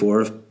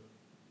 24, of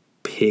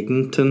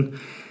Pigington,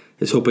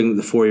 is hoping that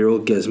the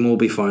 4-year-old Gizmo will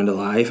be found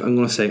alive. I'm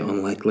going to say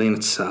unlikely, and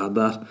it's sad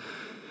that.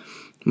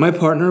 My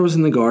partner was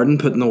in the garden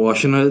putting the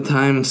washing out at the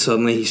time, and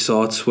suddenly he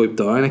saw it swoop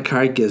down. I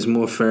carried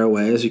Gizmo a fair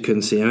way as we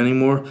couldn't see him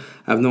anymore.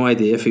 I have no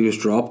idea if he was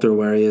dropped or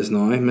where he is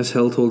now, Miss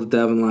Hill told the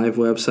Devon Live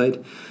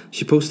website.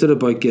 She posted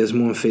about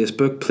Gizmo on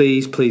Facebook.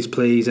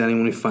 Please,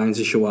 anyone who finds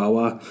a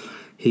chihuahua,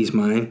 he's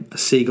mine. A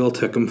seagull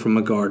took him from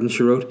a garden,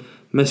 she wrote.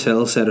 Miss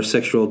Hill said her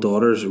 6-year-old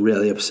daughter is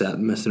really upset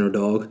missing her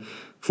dog.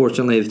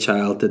 Fortunately, the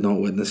child did not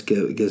witness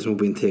Gizmo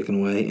being taken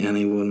away.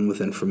 Anyone with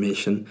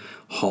information,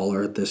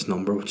 holler at this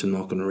number, which I'm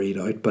not going to read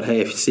out. But hey,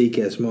 if you see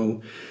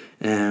Gizmo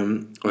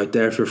out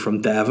there, if you're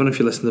from Devon, if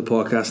you listen to the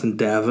podcast in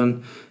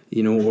Devon,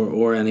 you know,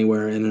 or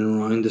anywhere in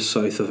and around the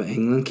south of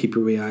England, keep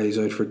your wee eyes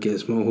out for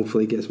Gizmo.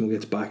 Hopefully Gizmo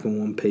gets back in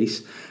one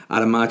piece.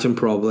 I'd imagine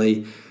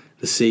probably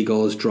the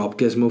seagull has dropped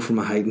Gizmo from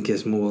a height and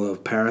Gizmo will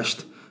have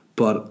perished.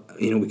 But,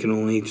 you know, we can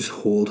only just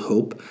hold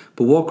hope.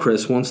 But what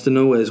Chris wants to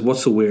know is,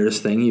 what's the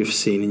weirdest thing you've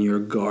seen in your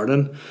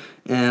garden?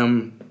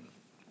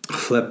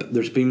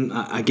 There's been,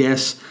 I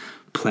guess,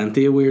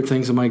 plenty of weird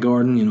things in my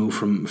garden, you know,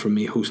 from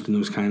me hosting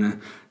those kind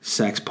of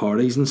sex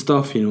parties and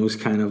stuff. You know, it's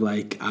kind of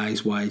like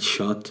eyes wide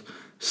shut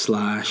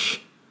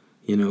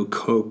 / you know,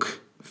 coke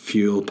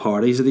fuel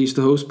parties that I used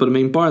to host. But I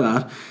mean, bar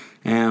that,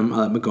 I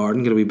let my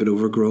garden get a wee bit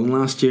overgrown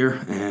last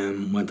year.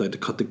 Went out to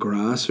cut the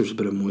grass. There's a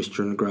bit of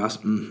moisture in the grass,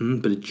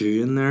 bit of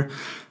dew in there,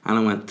 and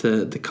I went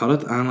to cut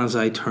it. And as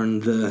I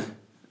turned the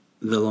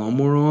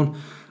lawnmower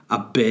on, a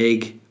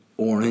big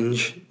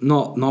orange,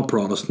 not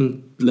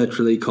Protestant,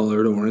 literally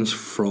coloured orange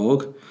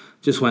frog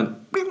just went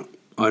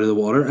out of the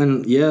water.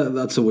 And yeah,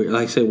 that's a weird,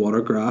 like I say,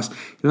 water grass. You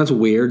know, that's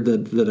weird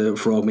that a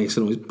frog makes a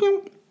noise,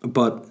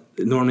 but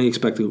normally you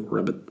expect to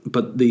ribbit,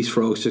 but these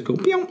frogs just go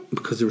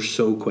because they're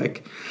so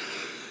quick.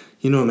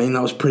 You know what I mean?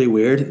 That was pretty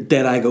weird.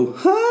 Did I go,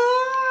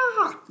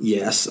 ah?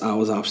 Yes, I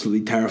was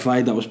absolutely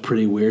terrified. That was a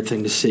pretty weird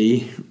thing to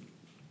see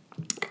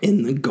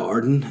in the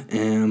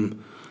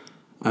garden.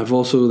 I've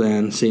also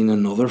then seen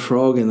another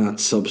frog in that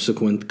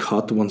subsequent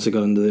cut once I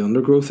got into the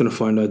undergrowth, and I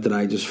found out that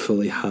I just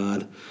fully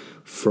had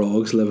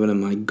frogs living in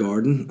my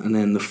garden, and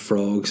then the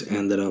frogs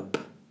ended up,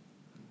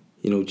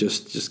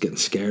 just getting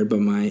scared by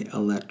my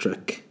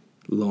electric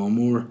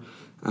lawnmower,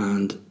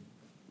 and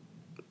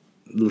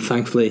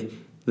thankfully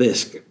they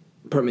escaped.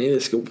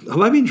 Have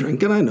I been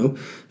drinking? I know.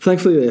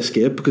 Thankfully they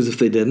escaped, because if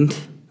they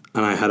didn't,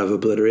 and I had have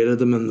obliterated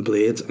them in the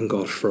blades and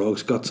got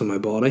frogs guts on my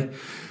body,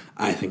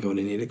 I think I would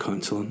have needed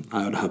counselling.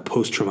 I would have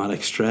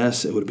post-traumatic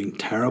stress. It would have been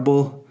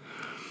terrible.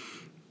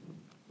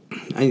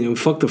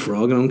 Fuck the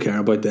frog, I don't care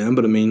about them,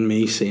 but I mean,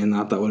 me seeing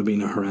that would have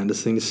been a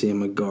horrendous thing to see in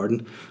my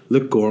garden.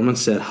 Luke Gorman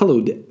said,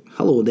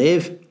 Hello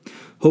Dave.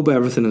 Hope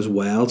everything is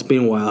well. It's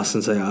been a while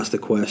since I asked a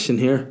question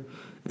here.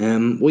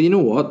 Well, you know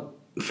what?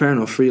 Fair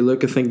enough for you,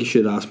 Luke. I think you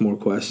should ask more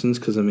questions,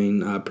 because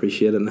I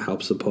appreciate it and it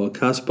helps the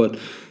podcast, but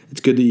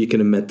it's good that you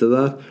can admit to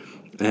that.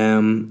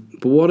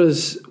 But what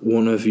is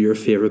one of your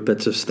favourite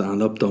bits of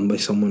stand-up done by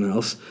someone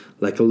else,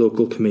 like a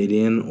local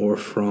comedian or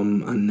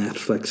from a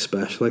Netflix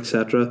special,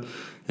 etc.?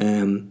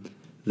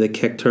 The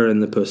Kicked Her in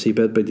the Pussy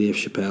bit by Dave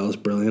Chappelle is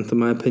brilliant in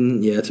my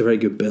opinion. Yeah, it's a very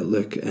good bit,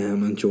 Luke.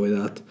 Enjoy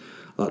that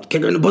a lot.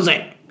 Kick her in the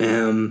pussy!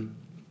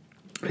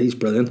 He's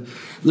brilliant.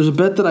 There's a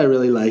bit that I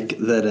really like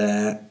that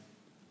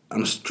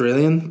an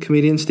Australian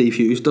comedian, Steve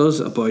Hughes, does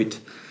about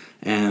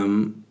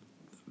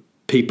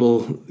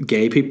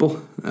gay people,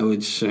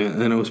 which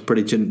I know is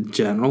pretty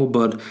general,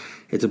 but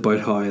it's about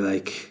how,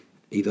 like,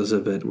 he does a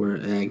bit where,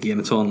 again,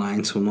 it's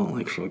online, so I'm not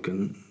like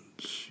fucking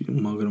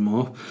mugging him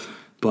off,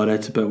 but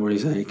it's a bit where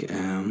he's like,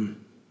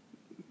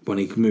 when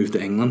he moved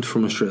to England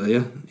from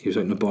Australia, he was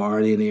out in a bar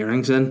and he had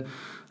earrings in,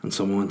 and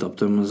someone went up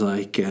to him and was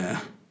like, do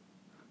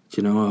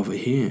you know, over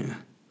here,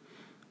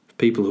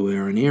 people who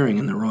wear an earring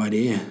in the right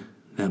ear,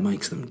 that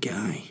makes them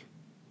gay.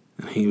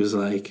 And he was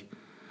like,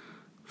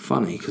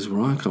 funny, because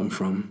where I come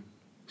from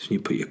is when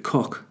you put your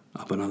cock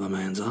up another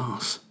man's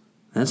arse.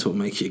 That's what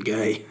makes you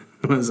gay.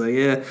 And I was like,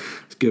 yeah,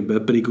 it's a good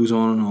bit. But he goes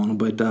on and on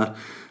about that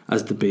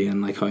as to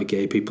being like how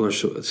gay people are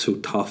so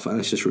tough, and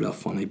it's just a real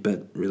funny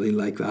bit, really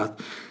like that.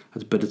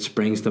 That's a bit that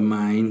springs to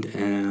mind.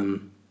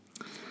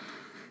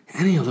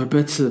 Any other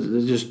bits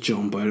that just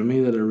jump out at me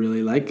that I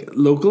really like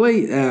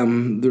locally?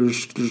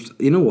 There's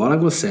you know what, I'm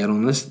going to say it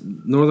on this.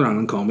 Northern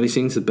Ireland comedy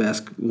scene's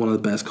one of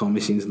the best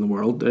comedy scenes in the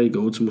world. There you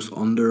go. It's most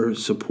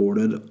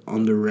under-supported,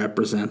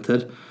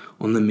 underrepresented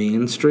on the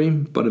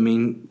mainstream. But I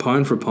mean,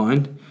 pound for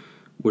pound,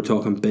 we're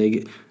talking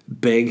big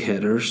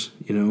hitters.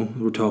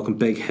 We're talking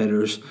big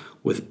hitters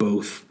with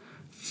both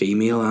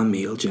female and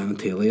male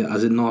genitalia,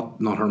 as in not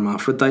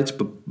hermaphrodites,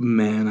 but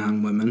men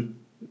and women.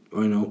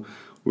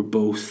 We're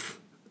both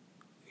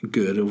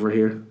good over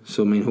here,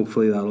 so I mean,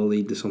 hopefully that'll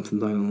lead to something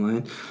down the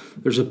line.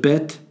 There's a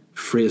bit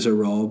Fraser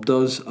Robb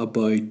does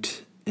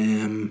about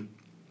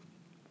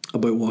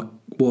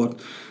what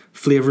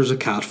flavours of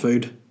cat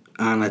food,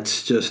 and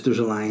it's just, there's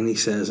a line he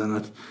says in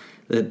it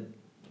that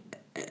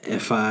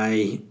if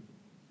I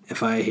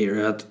hear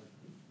it,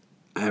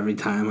 every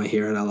time I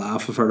hear it I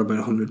laugh. I've heard it about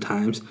 100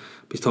 times.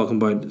 He's talking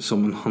about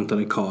someone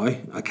hunting a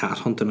cat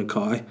hunting a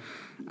cow,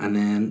 and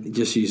then he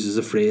just uses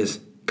the phrase,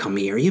 "Come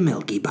here, you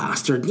milky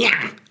bastard."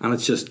 Yeah. And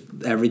it's just,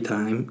 every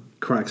time,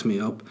 cracks me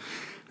up.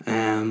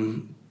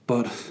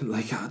 But,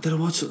 like, did I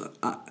watch...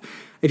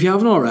 if you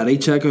haven't already,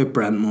 check out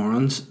Brent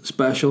Moran's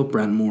special,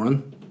 Brent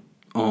Moran,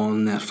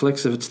 on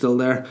Netflix, if it's still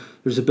there.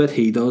 There's a bit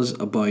he does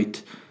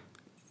about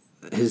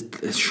his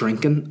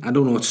shrinking. I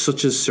don't know, it's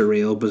such a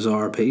surreal,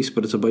 bizarre piece,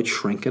 but it's about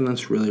shrinking, and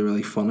it's really,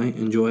 really funny.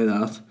 Enjoy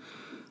that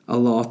a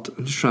lot.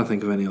 I'm just trying to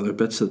think of any other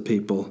bits that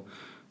people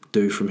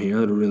do from here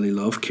that I really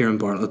love. Kieran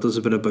Bartlett does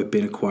a bit about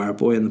being a choir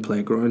boy in the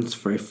playground. It's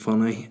very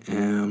funny.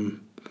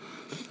 And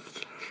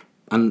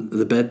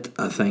the bit,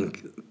 I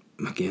think,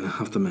 again, I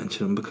have to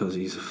mention him because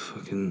he's a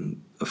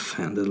fucking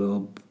offended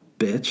little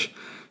bitch.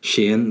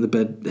 Shane,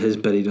 his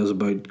bit he does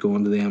about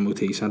going to the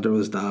MOT centre with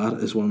his dad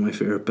is one of my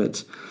favourite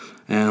bits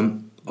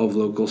of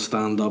local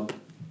stand-up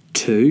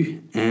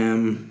too. Let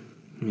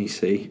me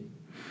see.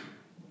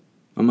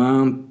 My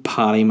man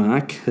Paddy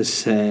Mac has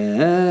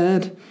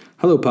said,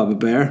 "Hello Papa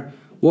Bear.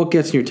 What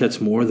gets in your tits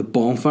more, the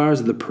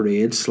bonfires or the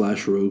parades /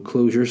 road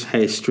closures?"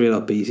 Hey, straight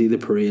up easy, the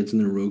parades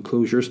and the road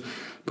closures.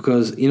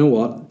 Because, you know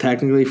what,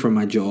 technically for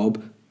my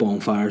job,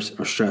 bonfires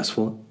are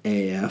stressful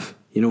AF.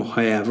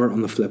 However,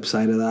 on the flip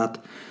side of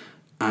that,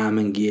 I'm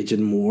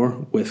engaging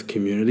more with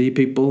community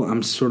people.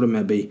 I'm sort of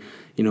maybe,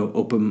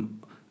 open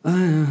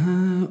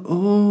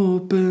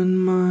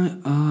my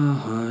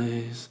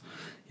eyes.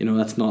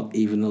 That's not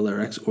even the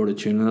lyrics or the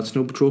tune of that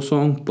Snow Patrol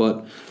song,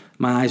 but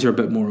my eyes are a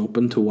bit more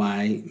open to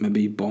why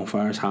maybe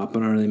bonfires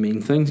happen or they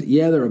mean things.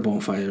 Yeah, there are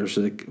bonfires,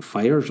 like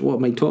fires. What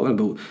am I talking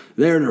about?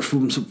 There are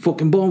some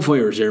fucking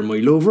bonfires there, my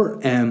lover.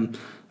 There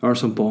are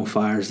some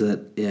bonfires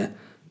that, yeah,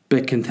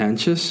 bit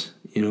contentious,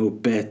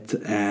 bit,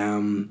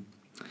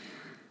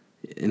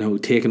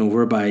 taken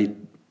over by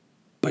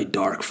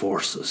dark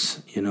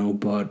forces,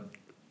 but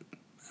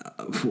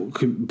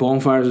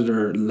bonfires that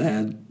are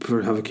led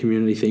for have a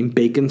community theme.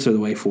 Beacons are the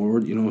way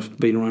forward. You know, I've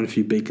been around a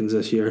few beacons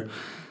this year.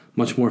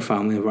 Much more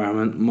family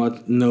environment.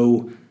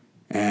 No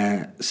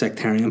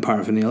sectarian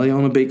paraphernalia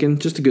on a beacon.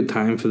 Just a good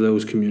time for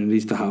those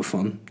communities to have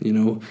fun. You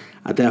know,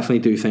 I definitely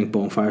do think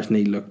bonfires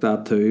need looked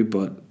at too,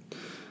 but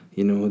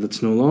you know,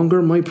 that's no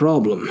longer my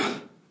problem.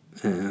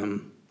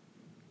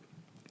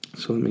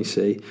 So let me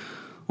see.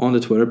 On the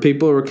Twitter,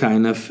 people were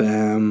kind of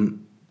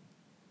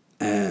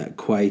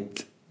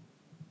quite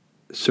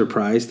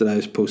surprised that I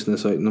was posting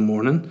this out in the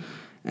morning.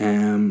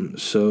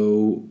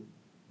 So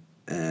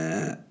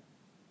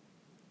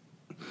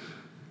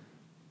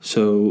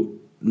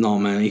not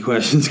many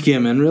questions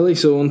came in really.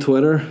 So on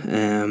Twitter,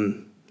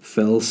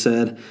 Phil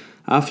said,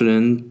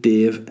 "Afternoon,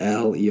 Dave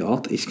L.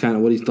 Yacht." He's kind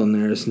of what he's done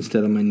there is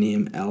instead of my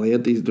name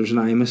Elliot, there's an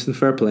I missing,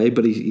 fair play,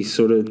 but he's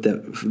sort of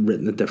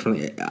written it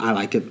differently. I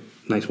like it.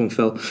 Nice one,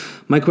 Phil.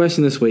 My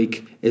question this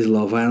week is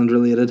Love Island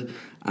related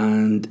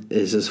and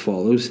is as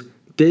follows: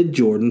 did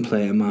Jordan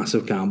play a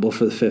massive gamble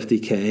for the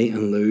 50k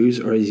and lose,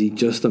 or is he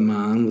just a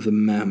man with a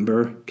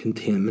member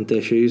containment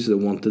issues that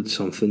wanted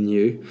something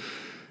new?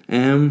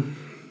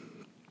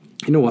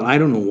 You know what? I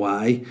don't know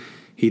why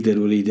he did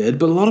what he did,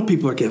 but a lot of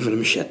people are giving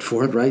him shit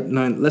for it, right?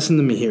 Now, listen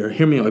to me here.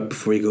 Hear me out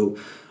before you go,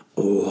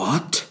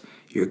 what?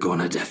 You're going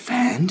to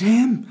defend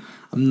him?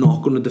 I'm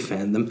not going to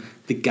defend him.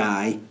 The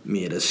guy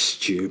made a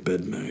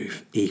stupid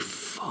move. He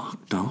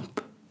fucked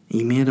up.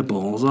 He made a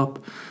balls up.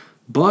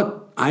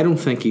 But I don't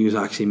think he was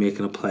actually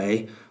making a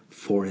play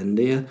for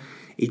India.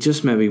 He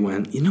just maybe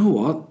went, you know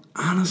what?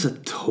 Anna's a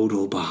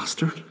total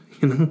bastard.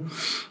 You know,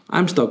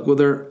 I'm stuck with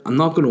her. I'm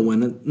not going to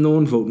win it. No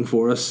one voting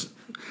for us.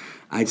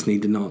 I just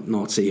need to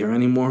not see her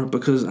anymore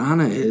because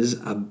Anna is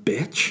a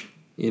bitch.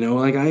 You know,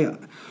 like I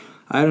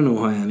don't know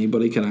how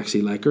anybody can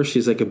actually like her.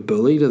 She's like a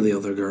bully to the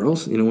other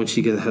girls. You know, when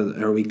she had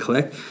her wee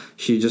clique,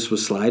 she just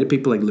was sly to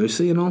people like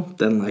Lucy and all.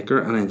 Didn't like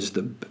her. And I just,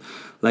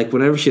 like,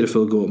 whenever she had a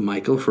full go at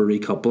Michael for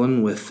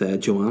recoupling with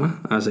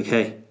Joanna, I was like,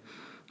 hey,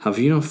 have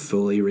you not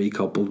fully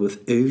recoupled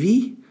with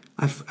Ovi?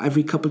 I've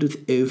recoupled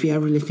with Ovi. I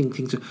really think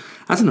things are...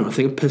 That's another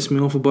thing that pissed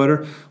me off about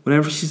her.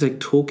 Whenever she's like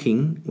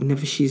talking,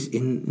 whenever she's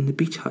in the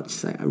beach hut,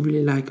 she's like, I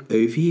really like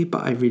Ovi,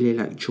 but I really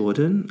like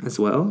Jordan as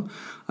well.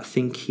 I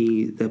think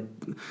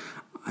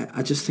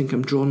I just think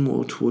I'm drawn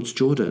more towards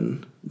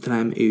Jordan than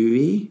I'm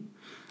Ovi.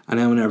 And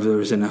then whenever there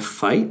was in a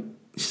fight,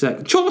 she's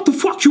like, Joe, what the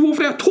fuck you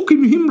over there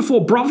talking to him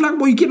before, bruv? Like,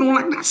 what are you getting on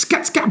like that?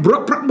 Scat,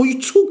 bruv, what are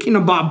you talking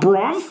about,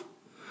 bruv?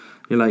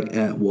 You're like,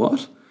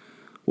 what?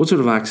 What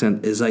sort of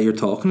accent is that you're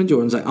talking to?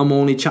 Jordan's like, I'm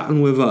only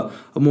chatting with her.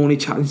 I'm only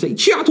chatting. He's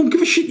like, yeah, I don't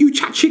give a shit. You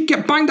chat shit,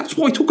 get banged. That's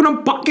why I'm talking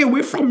about get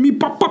away from me.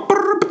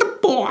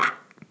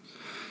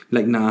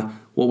 Like, nah,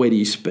 what way do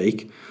you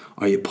speak?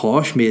 Are you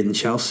posh, made in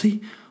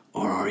Chelsea?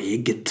 Or are you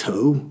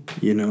ghetto?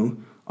 You know?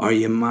 Are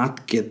you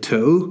Matt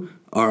Ghetto?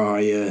 Or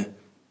are you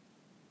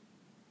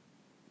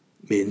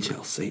made in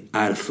Chelsea?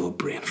 I had a full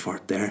brain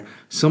fart there.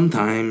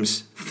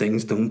 Sometimes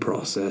things don't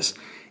process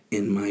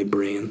in my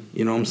brain.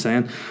 You know what I'm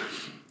saying?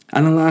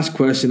 And the last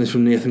question is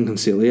from Nathan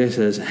Concelia. He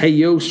says, hey,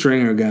 yo,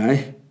 stringer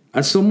guy.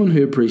 As someone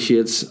who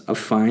appreciates a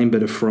fine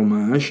bit of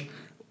fromage,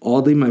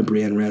 oddly my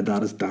brain read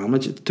that as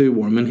damage. It's too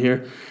warm in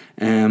here.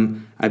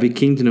 I'd be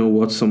keen to know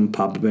what some of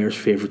Papa Bear's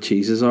favourite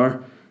cheeses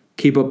are.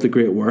 Keep up the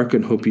great work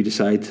and hope you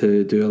decide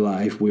to do a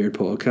live weird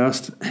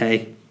podcast.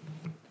 Hey,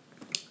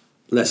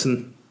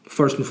 listen,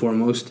 first and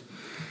foremost,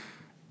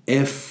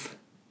 if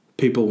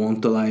people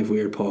want the live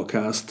weird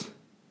podcast,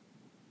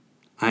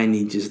 I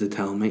need you to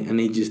tell me. I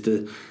need you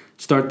to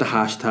start the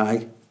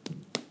hashtag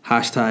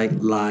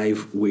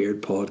live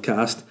weird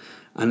podcast,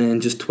 and then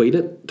just tweet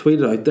it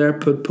out there,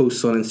 put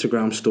posts on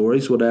Instagram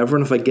stories, whatever,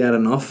 and if I get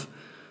enough,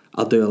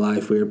 I'll do a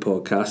live weird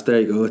podcast.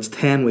 There you go. It's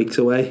 10 weeks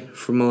away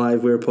from a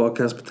live weird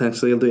podcast.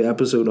 Potentially I'll do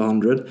episode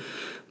 100,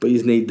 but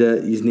you need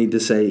to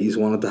say you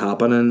want it to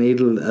happen, and I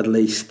need at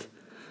least,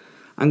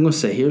 I'm going to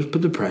say here,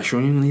 put the pressure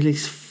on you, I need at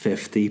least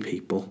 50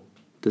 people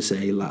to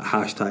say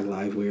hashtag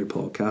live weird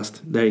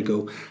podcast. There you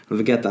go. If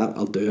I get that,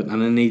 I'll do it,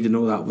 and I need to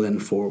know that within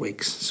 4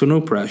 weeks. So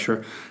no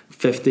pressure.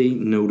 50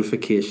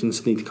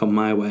 notifications need to come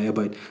my way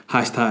about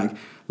hashtag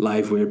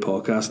live weird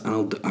podcast,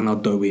 and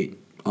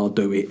I'll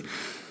do it.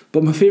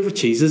 But my favourite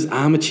cheeses,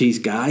 I'm a cheese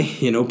guy.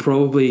 You know,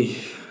 probably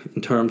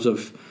in terms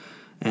of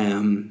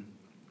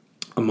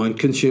amount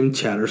consumed,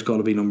 cheddar's got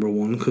to be number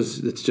one because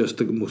it's just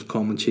the most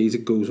common cheese.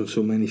 It goes with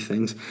so many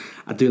things.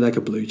 I do like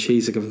a blue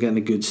cheese. Like if I'm getting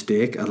a good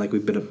steak, I like a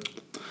bit of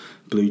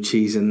blue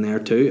cheese in there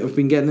too. I've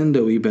been getting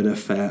into a wee bit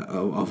of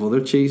other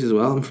cheese as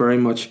well. I'm very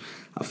much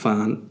a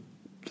fan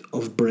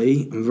of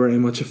brie. I'm very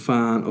much a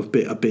fan of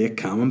a baked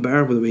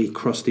camembert with a wee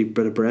crusty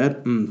bit of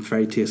bread.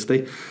 Very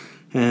tasty.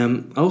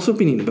 I've also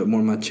been eating a bit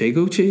more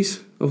Manchego cheese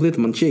of late.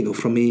 Manchego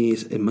from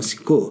in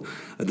Mexico.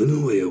 I don't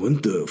know why I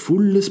went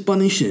full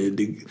Spanish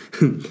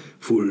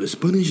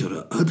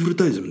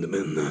advertisement,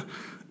 man.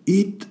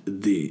 Eat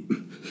the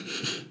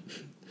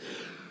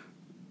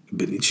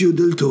Benicio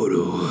del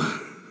Toro,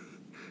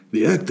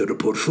 the actor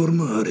por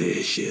formar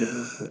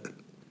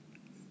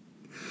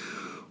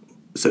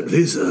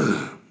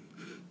cerveza.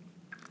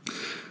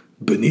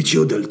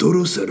 Benicio del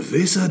Toro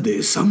Cerveza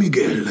de San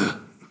Miguel.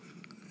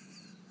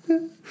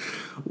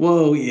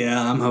 Whoa,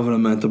 yeah, I'm having a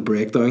mental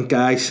breakdown,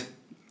 guys.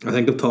 I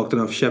think I've talked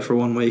enough shit for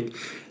 1 week.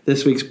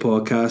 This week's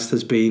podcast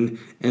has been,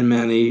 in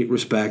many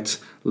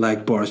respects,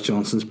 like Boris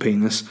Johnson's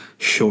penis,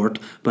 short.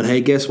 But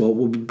hey, guess what?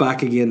 We'll be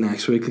back again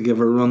next week to give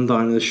a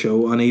rundown of the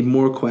show. I need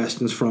more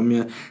questions from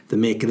you to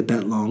make it a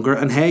bit longer.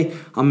 And hey,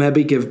 I'll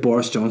maybe give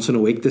Boris Johnson a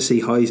week to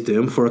see how he's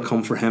doing before I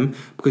come for him.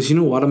 Because you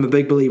know what? I'm a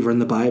big believer in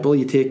the Bible.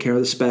 You take care of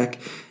the speck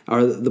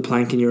or the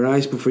plank in your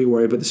eyes before you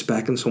worry about the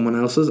speck in someone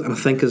else's. And I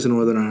think as a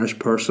Northern Irish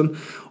person,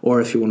 or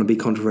if you want to be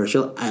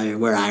controversial,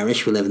 we're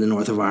Irish, we live in the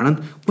north of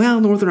Ireland.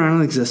 Well, Northern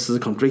Ireland exists as a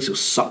country, so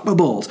suck my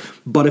balls.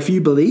 But if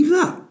you believe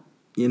that,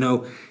 you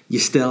know, you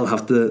still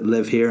have to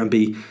live here and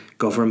be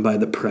governed by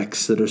the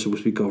pricks that are supposed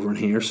to be governed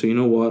here. So you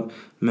know what?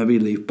 Maybe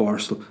leave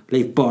Boris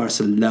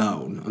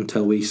alone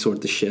until we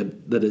sort the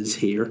shit that is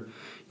here.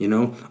 You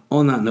know?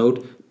 On that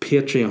note,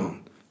 Patreon.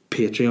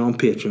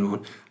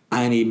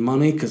 I need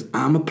money because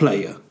I'm a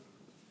player.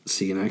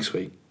 See you next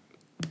week.